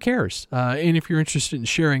 but who cares? And if you're interested in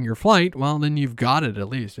sharing your flight, well, then you've got it at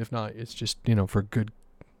least. If not, it's just, for good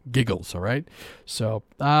giggles, all right? So,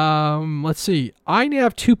 let's see.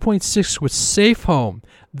 iNav 2.6 with Safe Home.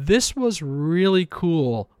 This was really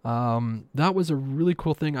cool. That was a really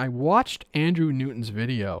cool thing. I watched Andrew Newton's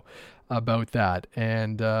video about that,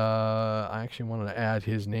 and I actually wanted to add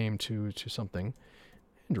his name to something.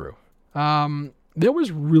 Andrew. That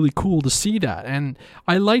was really cool to see that, and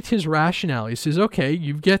I liked his rationale. He says, okay,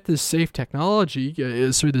 you get this safe technology,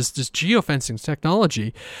 this geofencing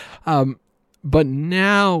technology, but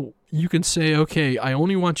now you can say, okay, I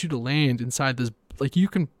only want you to land inside this, like you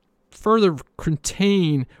can further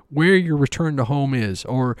contain where your return to home is,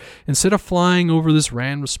 or instead of flying over this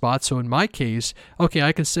random spot. So in my case, okay,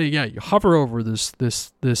 I can say, yeah, you hover over this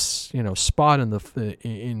spot in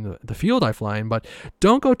the field I fly in, but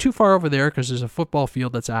don't go too far over there because there's a football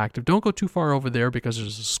field that's active. Don't go too far over there because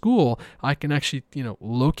there's a school. I can actually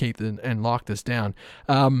locate and lock this down.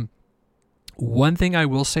 One thing I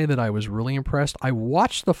will say that I was really impressed, I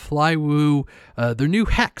watched the Flywoo, their new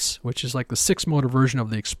Hex, which is like the 6-motor version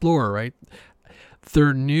of the Explorer, right?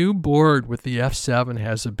 Their new board with the F7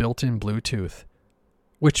 has a built-in Bluetooth,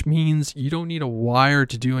 which means you don't need a wire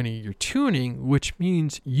to do any of your tuning, which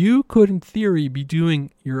means you could, in theory, be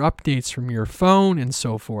doing your updates from your phone and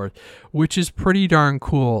so forth, which is pretty darn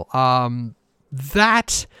cool.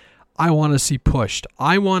 That I want to see pushed.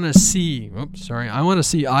 I want to see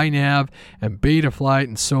iNav and Betaflight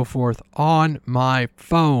and so forth on my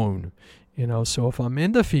phone. So if I'm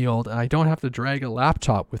in the field and I don't have to drag a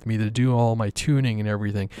laptop with me to do all my tuning and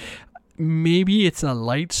everything, maybe it's a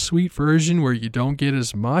light, sweet version where you don't get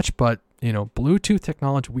as much, but Bluetooth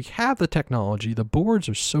technology, we have the technology. The boards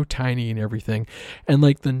are so tiny and everything. And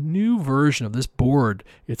like the new version of this board,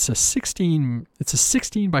 it's a 16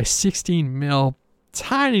 by 16 mil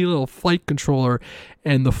tiny little flight controller,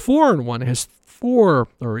 and the 4-in-1 has 4,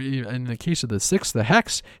 or in the case of the 6, the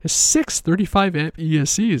Hex has 6 35 amp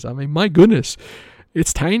ESCs. I mean, my goodness,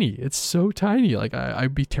 it's tiny. It's so tiny. Like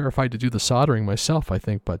I'd be terrified to do the soldering myself, I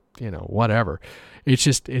think, but whatever.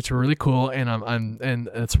 It's really cool, and and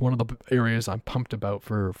it's one of the areas I'm pumped about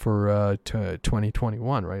for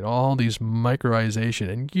 2021, right? All these microization.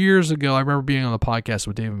 And years ago, I remember being on the podcast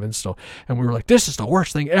with David Vinstall, and we were like, "This is the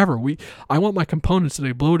worst thing ever. I want my components that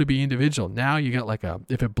they blow to be individual." Now you get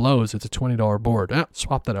if it blows, it's a $20 board.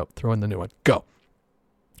 Swap that out, throw in the new one, go.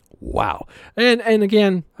 Wow. And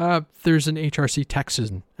again, there's an HRC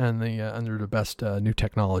Texan and under the best new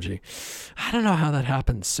technology. I don't know how that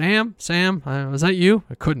happened. Sam, was that you?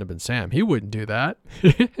 It couldn't have been Sam. He wouldn't do that.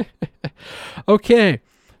 Okay.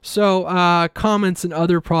 So, comments and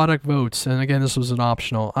other product votes. And again, this was an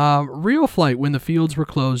optional. Real flight when the fields were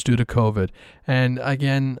closed due to COVID. And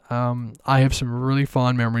again, I have some really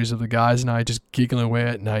fond memories of the guys and I just giggling away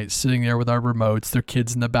at night, sitting there with our remotes, their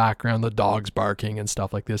kids in the background, the dogs barking and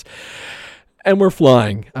stuff like this. And we're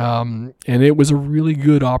flying. And it was a really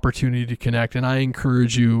good opportunity to connect. And I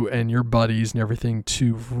encourage you and your buddies and everything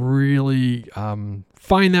to really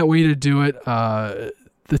find that way to do it.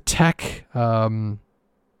 The tech...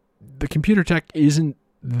 the computer tech isn't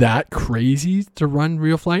that crazy to run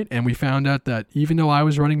Real Flight, and we found out that even though I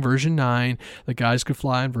was running version 9, the guys could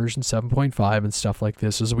fly on version 7.5 and stuff like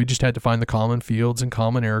this. So we just had to find the common fields and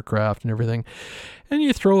common aircraft and everything. And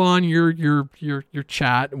you throw on your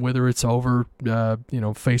chat, whether it's over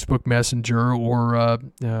Facebook Messenger or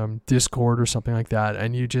Discord or something like that,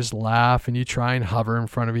 and you just laugh and you try and hover in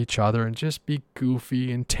front of each other and just be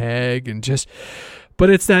goofy and tag and just. But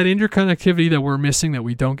it's that interconnectivity that we're missing that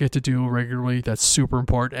we don't get to do regularly. That's super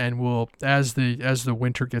important, and we'll as the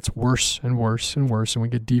winter gets worse and worse and worse, and we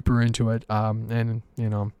get deeper into it. And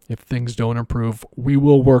if things don't improve, we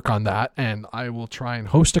will work on that, and I will try and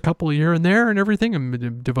host a couple here and there and everything,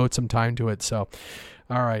 and devote some time to it. So,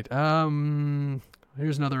 all right.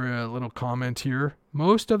 Here's another little comment here.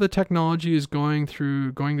 Most of the technology is going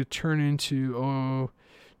to turn into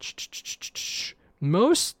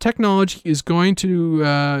Most technology is going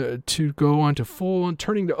to go onto full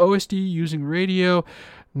turning to OSD using radio.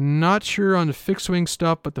 Not sure on the fixed wing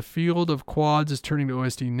stuff, but the field of quads is turning to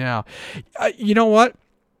OSD now. You know what?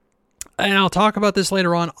 And I'll talk about this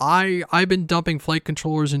later on. I've been dumping flight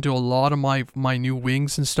controllers into a lot of my new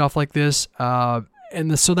wings and stuff like this.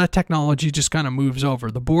 So that technology just kind of moves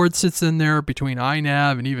over. The board sits in there between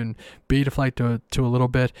iNav and even Betaflight to a little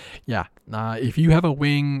bit. Yeah. If you have a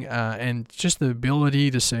wing and just the ability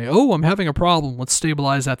to say, oh, I'm having a problem, let's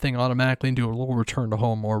stabilize that thing automatically and do a little return to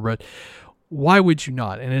home orbit. Why would you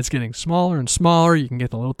not? And it's getting smaller and smaller. You can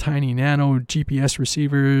get the little tiny nano GPS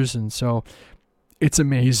receivers. And so it's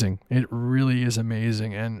amazing. It really is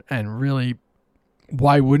amazing. And really,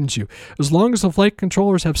 why wouldn't you? As long as the flight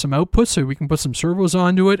controllers have some output so we can put some servos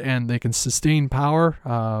onto it and they can sustain power,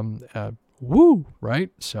 right?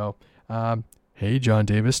 So, hey, John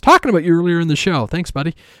Davis. Talking about you earlier in the show. Thanks,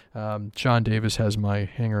 buddy. John Davis has my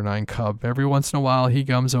Hangar 9 Cub. Every once in a while, he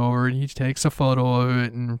comes over and he takes a photo of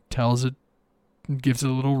it and tells it, gives it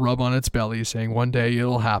a little rub on its belly saying one day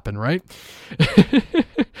it'll happen, right?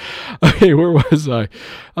 Okay, where was I?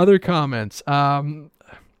 Other comments.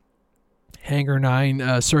 Hangar 9,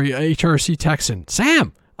 HRC Texan.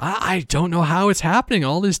 Sam, I don't know how it's happening.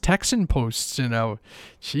 All these Texan posts,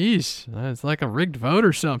 Jeez, it's like a rigged vote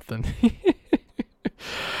or something.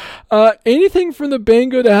 Anything from the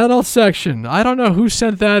Bango to Adult section. I don't know who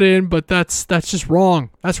sent that in, but that's just wrong.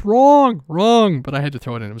 That's wrong. But I had to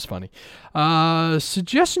throw it in. It was funny.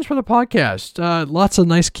 Suggestions for the podcast. Lots of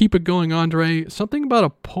nice keep it going, Andre. Something about a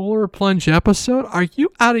polar plunge episode. Are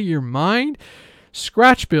you out of your mind?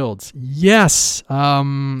 Scratch builds. Yes.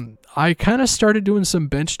 I kind of started doing some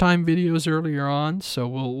bench time videos earlier on, so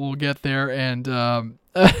we'll get there and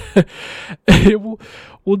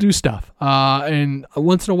we'll do stuff. And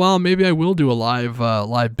once in a while, maybe I will do a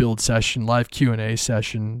live build session, live Q&A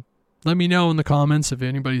session. Let me know in the comments if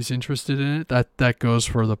anybody's interested in it. That goes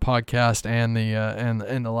for the podcast and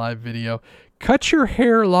the live video. Cut your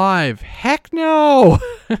hair live. Heck no.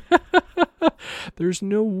 There's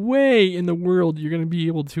no way in the world you're going to be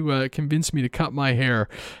able to convince me to cut my hair.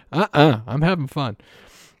 I'm having fun.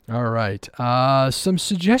 All right. Some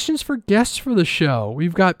suggestions for guests for the show.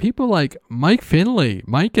 We've got people like Mike Finley.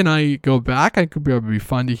 Mike and I go back. It could be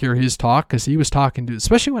fun to hear his talk because he was talking to,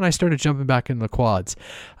 especially when I started jumping back into the quads.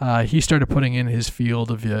 He started putting in his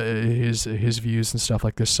field of his views and stuff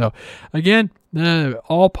like this. So again,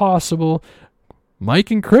 all possible.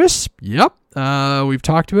 Mike and Chris, yep. We've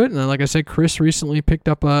talked to it, and like I said, Chris recently picked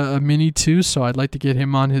up a Mini 2, so I'd like to get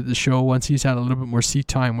him on the show once he's had a little bit more seat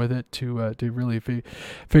time with it to really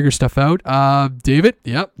figure stuff out. David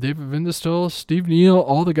Vindestol, Steve Neal,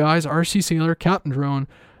 all the guys, RC Sailor, Captain Drone,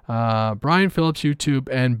 Brian Phillips, YouTube,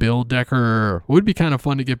 and Bill Decker. Would be kind of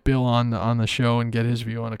fun to get Bill on the show and get his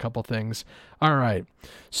view on a couple things. All right.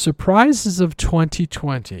 Surprises of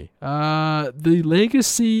 2020. The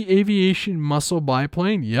Legacy Aviation Muscle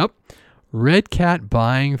biplane. Yep. Red Cat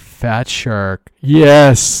buying Fat Shark.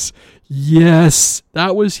 Yes.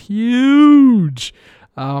 That was huge.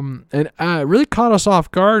 And really caught us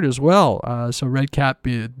off guard as well. So Red Cat,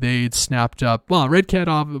 they'd snapped up. Well, Red Cat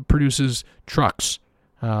produces trucks.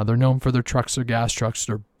 They're known for their trucks, their gas trucks.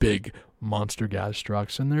 They're big monster gas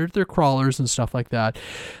trucks, and they're crawlers and stuff like that.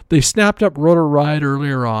 They snapped up Rotor Riot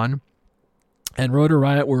earlier on, and Rotor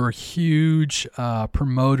Riot were a huge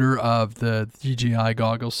promoter of the DJI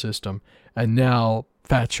goggle system, and now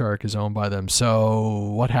Fat Shark is owned by them.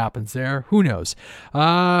 So what happens there? Who knows?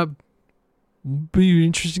 Be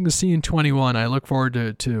interesting to see in 21. I look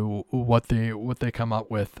forward to what they come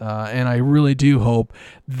up with, and I really do hope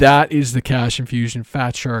that is the cash infusion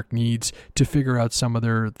Fat Shark needs to figure out some of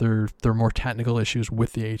their more technical issues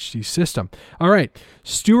with the HD system. All right,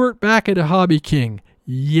 Stuart back at Hobby King.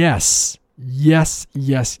 Yes, Yes.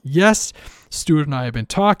 Stuart and I have been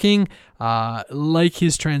talking. Like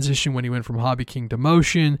his transition when he went from Hobby King to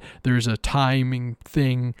Motion, there's a timing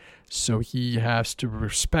thing, so he has to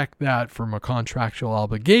respect that from a contractual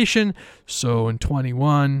obligation. So in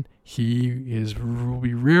 21, will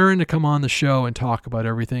be raring to come on the show and talk about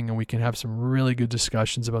everything, and we can have some really good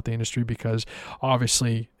discussions about the industry, because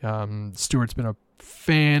obviously Stuart's been a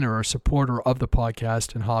fan or a supporter of the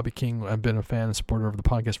podcast, and Hobby King, I've been a fan and supporter of the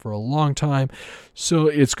podcast for a long time, so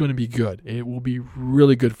it's going to be good. It will be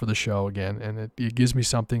really good for the show again, and it gives me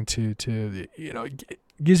something to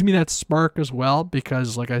it gives me that spark as well,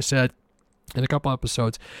 because like I said in a couple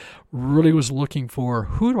episodes, really was looking for,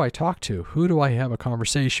 who do I talk to? Who do I have a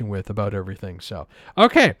conversation with about everything? So,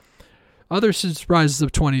 okay. Other surprises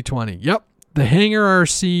of 2020. Yep. The Hangar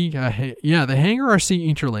RC, the Hangar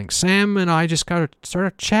RC Interlink. Sam and I just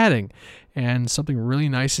started chatting, and something really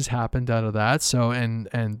nice has happened out of that. So, and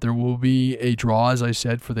there will be a draw, as I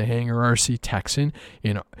said, for the Hangar RC Texan,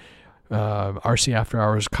 RC After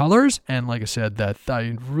Hours colors, and like I said, that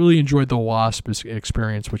I really enjoyed the Wasp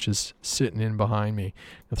experience, which is sitting in behind me.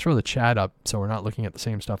 I'll throw the chat up so we're not looking at the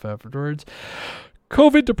same stuff afterwards.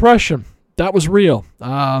 COVID depression. That was real.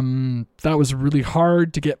 That was really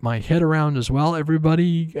hard to get my head around as well.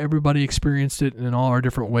 Everybody experienced it in all our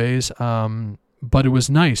different ways. But it was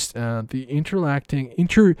nice. The interlinking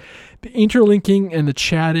and the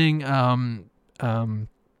chatting,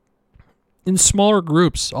 in smaller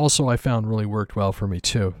groups also, I found really worked well for me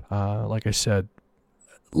too. Like I said,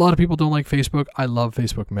 a lot of people don't like Facebook. I love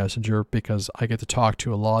Facebook Messenger because I get to talk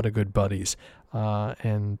to a lot of good buddies,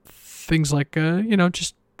 and things like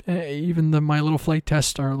even my little flight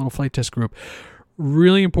test, our little flight test group.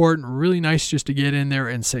 Really important, really nice just to get in there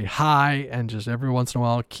and say hi, and just every once in a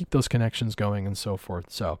while keep those connections going and so forth.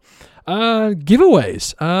 So,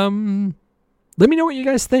 giveaways. Let me know what you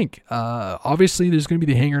guys think. Obviously, there's going to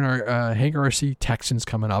be the Hangar RC Texans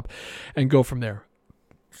coming up, and go from there.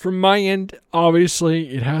 From my end,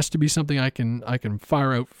 obviously, it has to be something I can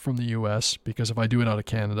fire out from the U.S., because if I do it out of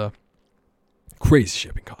Canada, crazy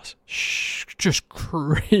shipping costs, just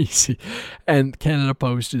crazy, and Canada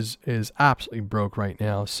Post is absolutely broke right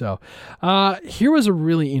now. So, here was a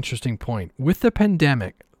really interesting point with the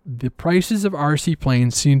pandemic. The prices of RC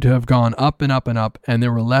planes seem to have gone up and up and up, and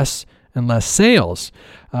there were less and less sales.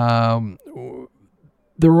 There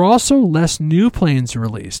were also less new planes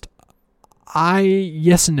released.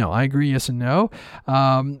 Yes and no. I agree, yes and no.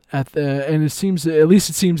 And it seems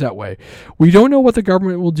that way. We don't know what the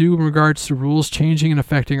government will do in regards to rules changing and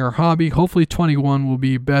affecting our hobby. Hopefully 21 will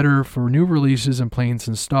be better for new releases and planes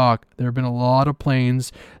in stock. There have been a lot of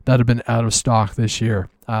planes that have been out of stock this year.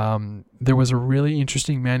 There was a really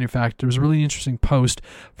interesting post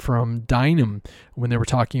from Dynam when they were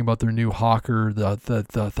talking about their new Hawker,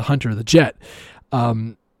 the Hunter, the Jet.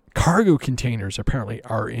 Cargo containers apparently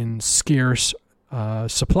are in scarce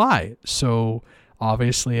supply. So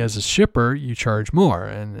obviously as a shipper, you charge more,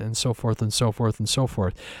 and so forth and so forth and so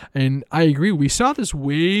forth. And I agree. We saw this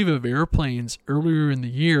wave of airplanes earlier in the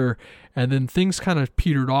year, and then things kind of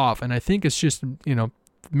petered off. And I think it's just,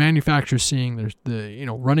 manufacturers seeing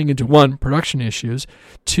running into one, production issues,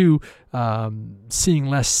 two, seeing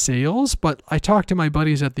less sales. But I talked to my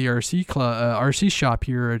buddies at the RC shop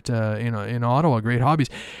here at in Ottawa, Great Hobbies,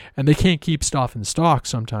 and they can't keep stuff in stock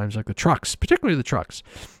sometimes, like the trucks, particularly the trucks.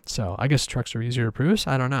 So I guess trucks are easier to produce.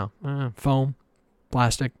 I don't know, foam,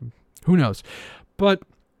 plastic, who knows? But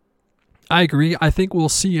I agree. I think we'll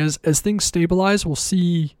see as things stabilize, we'll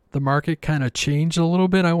see the market kind of change a little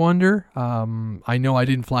bit, I wonder. I know I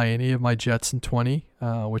didn't fly any of my jets in 20,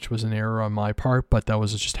 which was an error on my part, but that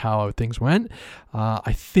was just how things went.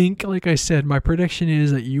 I think, like I said, my prediction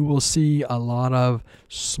is that you will see a lot of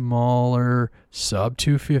smaller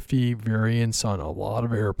sub-250 variants on a lot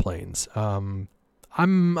of airplanes.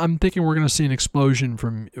 I'm thinking we're going to see an explosion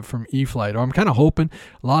from E-flite. Or I'm kind of hoping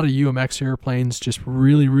a lot of UMX airplanes just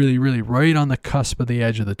really, really, really right on the cusp of the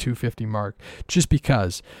edge of the 250 mark, just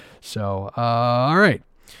because. So, all right.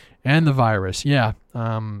 And the virus. Yeah.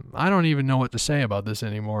 I don't even know what to say about this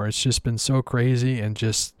anymore. It's just been so crazy and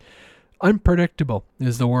just unpredictable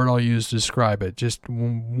is the word I'll use to describe it. Just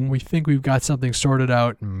when we think we've got something sorted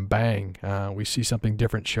out, and bang, we see something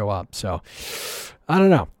different show up. So, I don't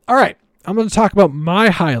know. All right. I'm going to talk about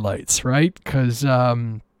my highlights, right? Because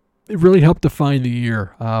it really helped define the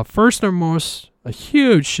year. First and most, a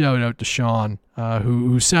huge shout out to Sean,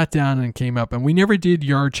 who sat down and came up. And we never did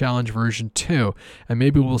Yard Challenge version 2. And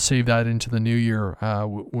maybe we'll save that into the new year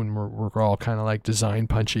when we're all kind of like design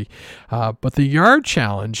punchy. But the Yard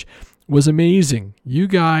Challenge was amazing. You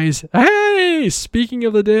guys, hey, speaking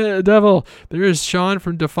of the devil, there's Sean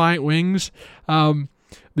from Defiant Wings. The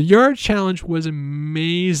yard challenge was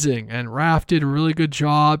amazing, and Raph did a really good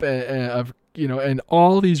job of, and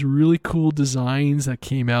all these really cool designs that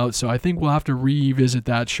came out. So I think we'll have to revisit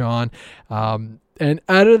that, Sean. And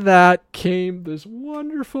out of that came this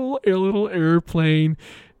wonderful little airplane,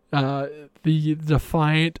 the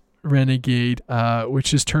Defiant Renegade,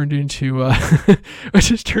 which has turned into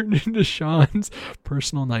Sean's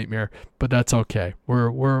personal nightmare. But that's okay.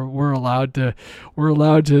 We're allowed to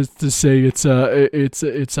say it's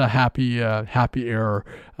a happy error.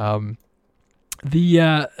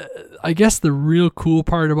 I guess the real cool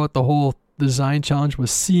part about the whole design challenge was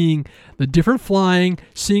seeing the different flying,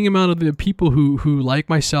 seeing amount of the people who like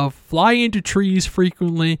myself fly into trees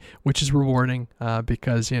frequently, which is rewarding,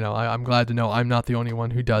 because I'm glad to know I'm not the only one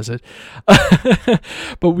who does it.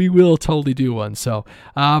 But we will totally do one. So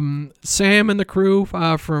Sam and the crew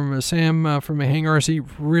from Hangar RC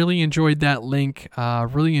really enjoyed that link,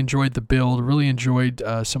 really enjoyed the build, really enjoyed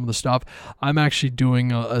some of the stuff. I'm actually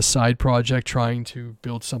doing a side project trying to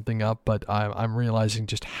build something up, but I'm realizing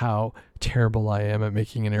just how terrible I am at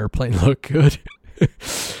making an airplane look good.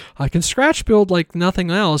 I can scratch build like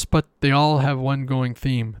nothing else, but they all have one going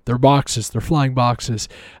theme. They're boxes. They're flying boxes.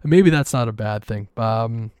 Maybe that's not a bad thing.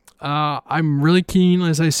 I'm really keen,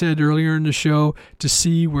 as I said earlier in the show, to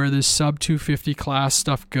see where this sub 250 class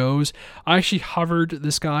stuff goes. I actually hovered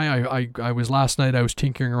this guy. I was last night, I was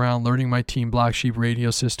tinkering around, learning my Team Black Sheep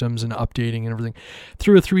radio systems and updating and everything.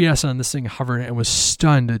 Threw a 3S on this thing, hovered, and was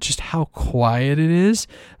stunned at just how quiet it is.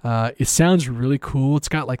 It sounds really cool. It's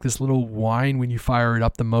got like this little whine when you fire it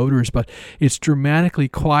up the motors, but it's dramatically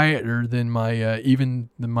quieter than my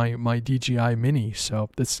DJI Mini.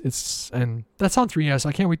 So and that's on 3S.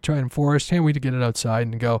 I can't wait to try it in forest. Can't wait to get it outside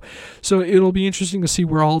and go. So it'll be interesting to see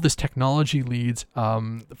where all this technology leads.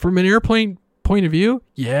 From an airplane point of view,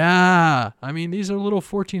 yeah. I mean, these are little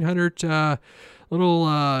 1400,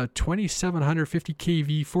 little 2750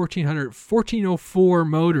 kV, 1404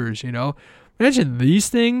 motors. Imagine these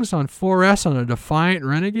things on 4S on a Defiant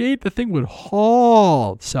Renegade. The thing would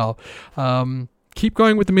haul. So keep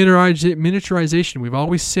going with the miniaturization. We've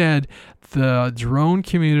always said the drone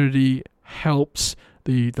community helps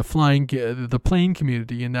the plane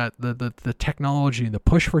community, and that the technology, the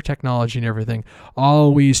push for technology and everything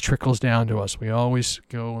always trickles down to us. We always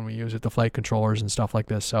go when we use it, the flight controllers and stuff like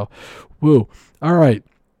this. So, woo. All right.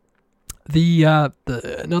 The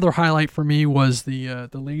another highlight for me was the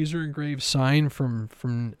laser engraved sign from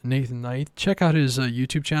Nathan Knight. Check out his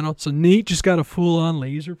YouTube channel. So Nate just got a full on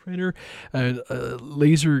laser printer, and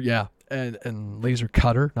laser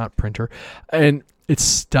cutter, not printer, and it's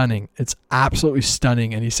stunning. It's absolutely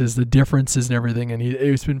stunning. And he says the differences and everything. And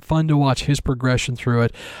it's been fun to watch his progression through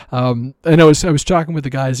it. And I was talking with the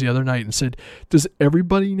guys the other night and said, does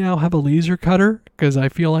everybody now have a laser cutter? Because I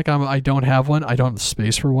feel like I don't have one. I don't have the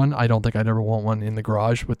space for one. I don't think I'd ever want one in the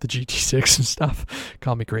garage with the GT6 and stuff.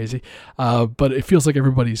 Call me crazy. But it feels like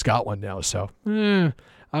everybody's got one now. So,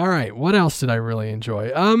 all right. What else did I really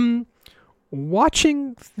enjoy?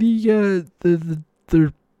 Watching the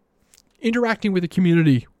interacting with the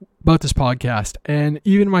community about this podcast, and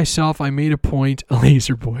even myself, I made a point,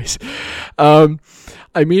 Laser Boys. I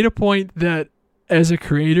made a point that as a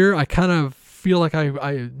creator, I kind of feel like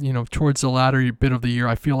I towards the latter bit of the year,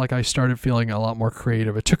 I feel like I started feeling a lot more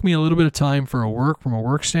creative. It took me a little bit of time from a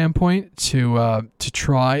work standpoint to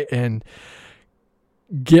try and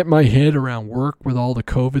get my head around work with all the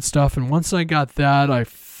COVID stuff. And once I got that, I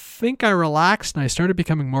think I relaxed and I started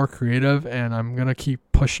becoming more creative, and I'm going to keep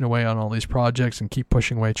pushing away on all these projects and keep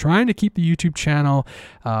pushing away, trying to keep the YouTube channel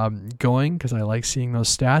going, because I like seeing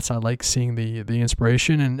those stats. I like seeing the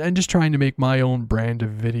inspiration, and just trying to make my own brand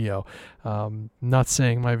of video. Not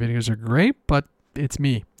saying my videos are great, but it's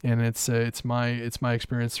me, and it's my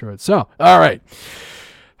experience through it. So, all right.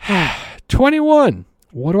 21.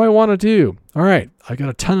 What do I want to do? All right, I got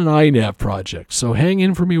a ton of iNav projects, so hang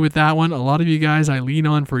in for me with that one. A lot of you guys I lean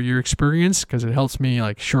on for your experience because it helps me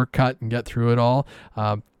like shortcut and get through it all.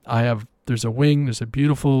 There's a wing, there's a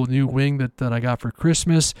beautiful new wing that I got for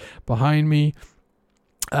Christmas behind me.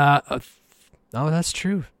 Oh, that's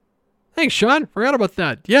true. Thanks, Sean. Forgot about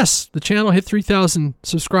that. Yes, the channel hit 3,000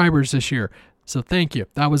 subscribers this year. So thank you.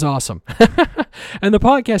 That was awesome. And the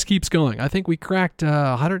podcast keeps going. I think we cracked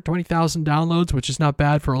 120,000 downloads, which is not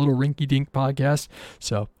bad for a little rinky-dink podcast.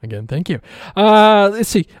 So again, thank you. Let's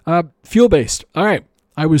see. Fuel-based. All right.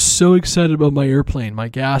 I was so excited about my airplane, my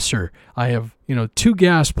gasser. I have, 2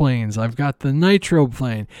 gas planes. I've got the nitro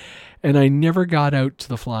plane. And I never got out to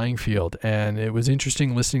the flying field. And it was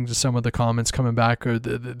interesting listening to some of the comments coming back. Or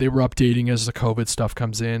they were updating as the COVID stuff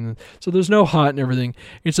comes in. So there's no hot and everything.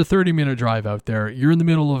 It's a 30-minute drive out there. You're in the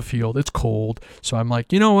middle of a field. It's cold. So I'm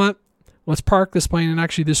like, you know what? Let's park this plane. And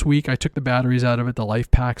actually this week I took the batteries out of it, the life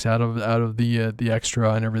packs out of the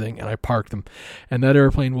extra and everything, and I parked them. And that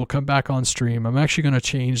airplane will come back on stream. I'm actually going to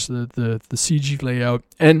change the CG layout.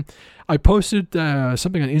 And I posted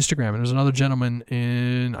something on Instagram, and there's another gentleman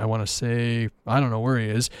in, I want to say, I don't know where he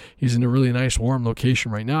is. He's in a really nice warm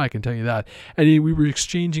location right now, I can tell you that. And we were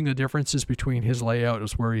exchanging the differences between his layout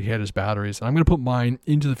as where he had his batteries. And I'm going to put mine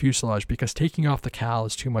into the fuselage because taking off the cowl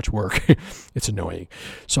is too much work. It's annoying.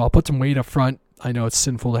 So I'll put some weight up front. I know it's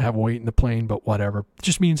sinful to have weight in the plane, but whatever. It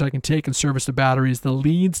just means I can take and service the batteries. The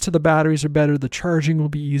leads to the batteries are better. The charging will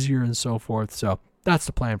be easier and so forth. So that's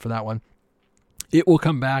the plan for that one. It will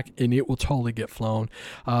come back and it will totally get flown.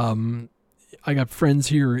 I got friends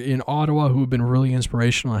here in Ottawa who have been really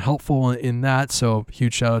inspirational and helpful in that. So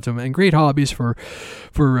huge shout out to them, and great hobbies for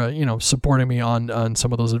supporting me on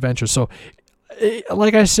some of those adventures. So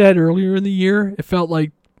like I said earlier in the year, it felt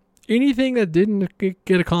like anything that didn't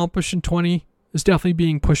get accomplished in 20 is definitely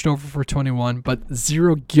being pushed over for 21, but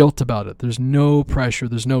zero guilt about it. There's no pressure.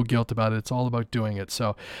 There's no guilt about it. It's all about doing it.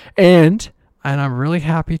 So, and I'm really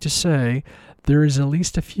happy to say there is at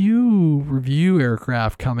least a few review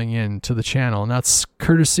aircraft coming in to the channel, and that's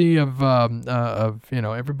courtesy of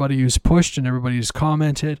everybody who's pushed and everybody who's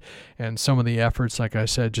commented, and some of the efforts, like I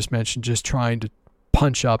said, just mentioned, just trying to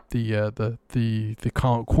punch up the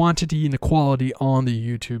quantity and the quality on the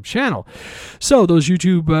YouTube channel. So those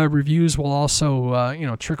YouTube reviews will also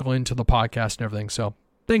trickle into the podcast and everything. So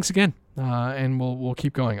thanks again, and we'll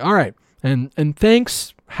keep going. All right, and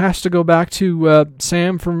thanks has to go back to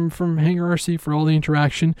Sam from Hangar RC for all the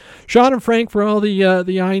interaction, Sean and Frank for all the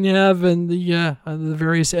INAV and the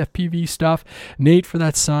various FPV stuff, Nate for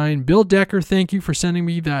that sign, Bill Decker, thank you for sending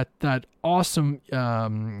me that awesome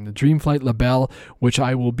Dreamflight LaBelle, which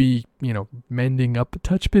I will be mending up a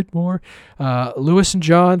touch bit more. Lewis and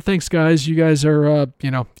John, thanks guys. You guys are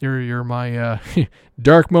you're my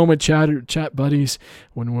dark moment chat buddies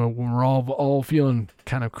when we're all feeling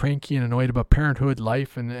kind of cranky and annoyed about parenthood,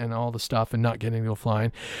 life, and all the stuff, and not getting to go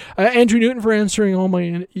flying. Andrew Newton for answering all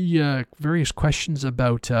my various questions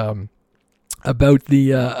about the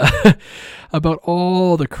about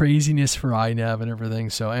all the craziness for INAV and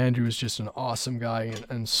everything. So Andrew is just an awesome guy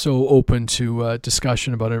and so open to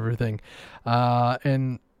discussion about everything.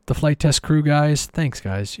 And the flight test crew guys, thanks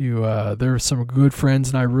guys. They're some good friends,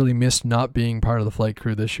 and I really missed not being part of the flight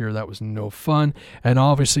crew this year. That was no fun. And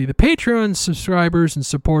obviously the Patreon subscribers and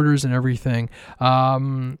supporters and everything.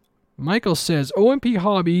 Michael says, OMP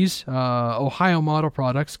Hobbies, Ohio Model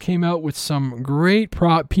Products, came out with some great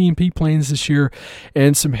P&P planes this year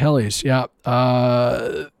and some helis. Yeah,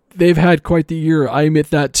 they've had quite the year. I admit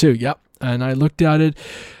that too. Yep. And I looked at it.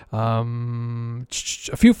 A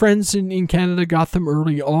few friends in Canada got them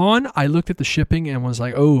early on. I looked at the shipping and was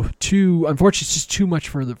like, unfortunately it's just too much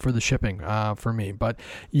for the shipping for me. But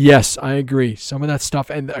yes, I agree. Some of that stuff,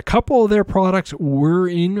 and a couple of their products were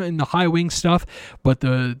in the high wing stuff, but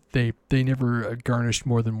they never garnished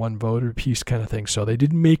more than one vote or piece kind of thing. So they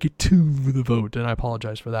didn't make it to the vote, and I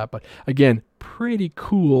apologize for that. But again, pretty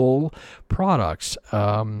cool products.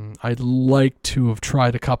 I'd like to have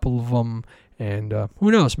tried a couple of them. And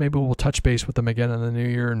who knows, maybe we'll touch base with them again in the new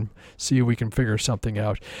year and see if we can figure something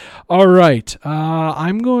out. All right.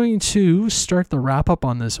 I'm going to start the wrap up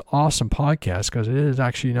on this awesome podcast because it is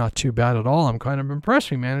actually not too bad at all. I'm kind of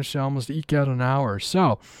impressed. We managed to almost eke out an hour.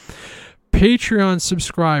 So, Patreon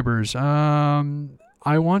subscribers, I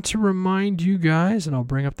want to remind you guys, and I'll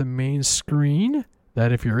bring up the main screen,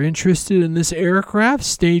 that if you're interested in this aircraft,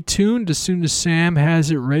 stay tuned. As soon as Sam has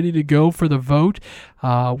it ready to go for the vote,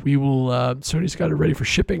 we will, as soon as he's got it ready for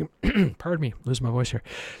shipping, pardon me, lose my voice here.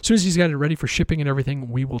 As soon as he's got it ready for shipping and everything,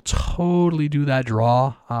 we will totally do that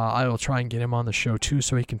draw. I will try and get him on the show too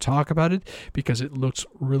so he can talk about it because it looks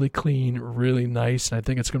really clean, really nice, and I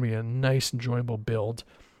think it's going to be a nice, enjoyable build.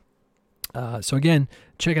 So again,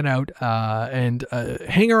 check it out. And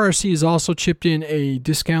Hangar RC has also chipped in a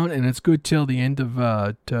discount, and it's good till the end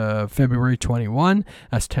of February 21.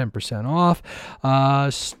 That's 10% off.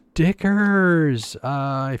 Stickers.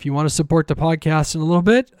 If you want to support the podcast in a little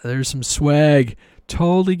bit, there's some swag.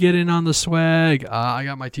 Totally get in on the swag. I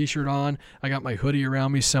got my t-shirt on. I got my hoodie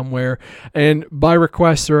around me somewhere. And by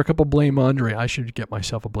request, there are a couple Blame Andre. I should get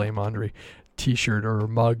myself a Blame Andre t-shirt or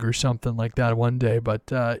mug or something like that one day. But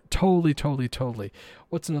totally.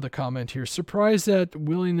 What's another comment here? Surprised that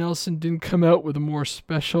Willie Nelson didn't come out with a more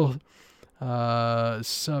special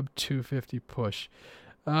sub 250 push.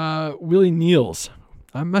 Willie Neals.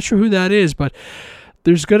 I'm not sure who that is, but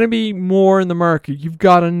there's going to be more in the market. You've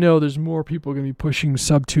got to know there's more people going to be pushing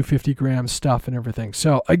sub 250 gram stuff and everything.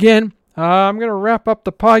 So again, I'm going to wrap up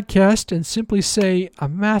the podcast and simply say a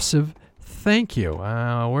massive thank you.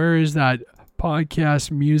 Where is that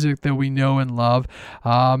podcast music that we know and love?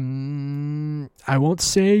 I won't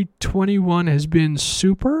say 21 has been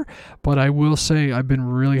super, but I will say I've been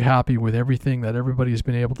really happy with everything that everybody has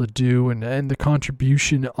been able to do and the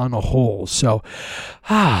contribution on a whole. So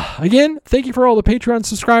again, thank you for all the Patreon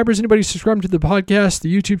subscribers, anybody subscribing to the podcast,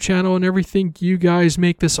 the YouTube channel, and everything. You guys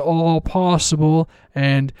make this all possible,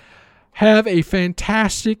 and have a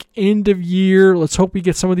fantastic end of year. Let's hope we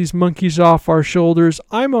get some of these monkeys off our shoulders.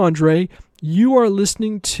 I'm Andre. You are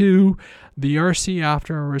listening to the RC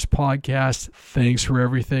After Hours podcast. Thanks for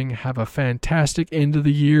everything. Have a fantastic end of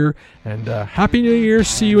the year, and Happy New Year.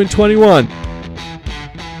 See you in 21.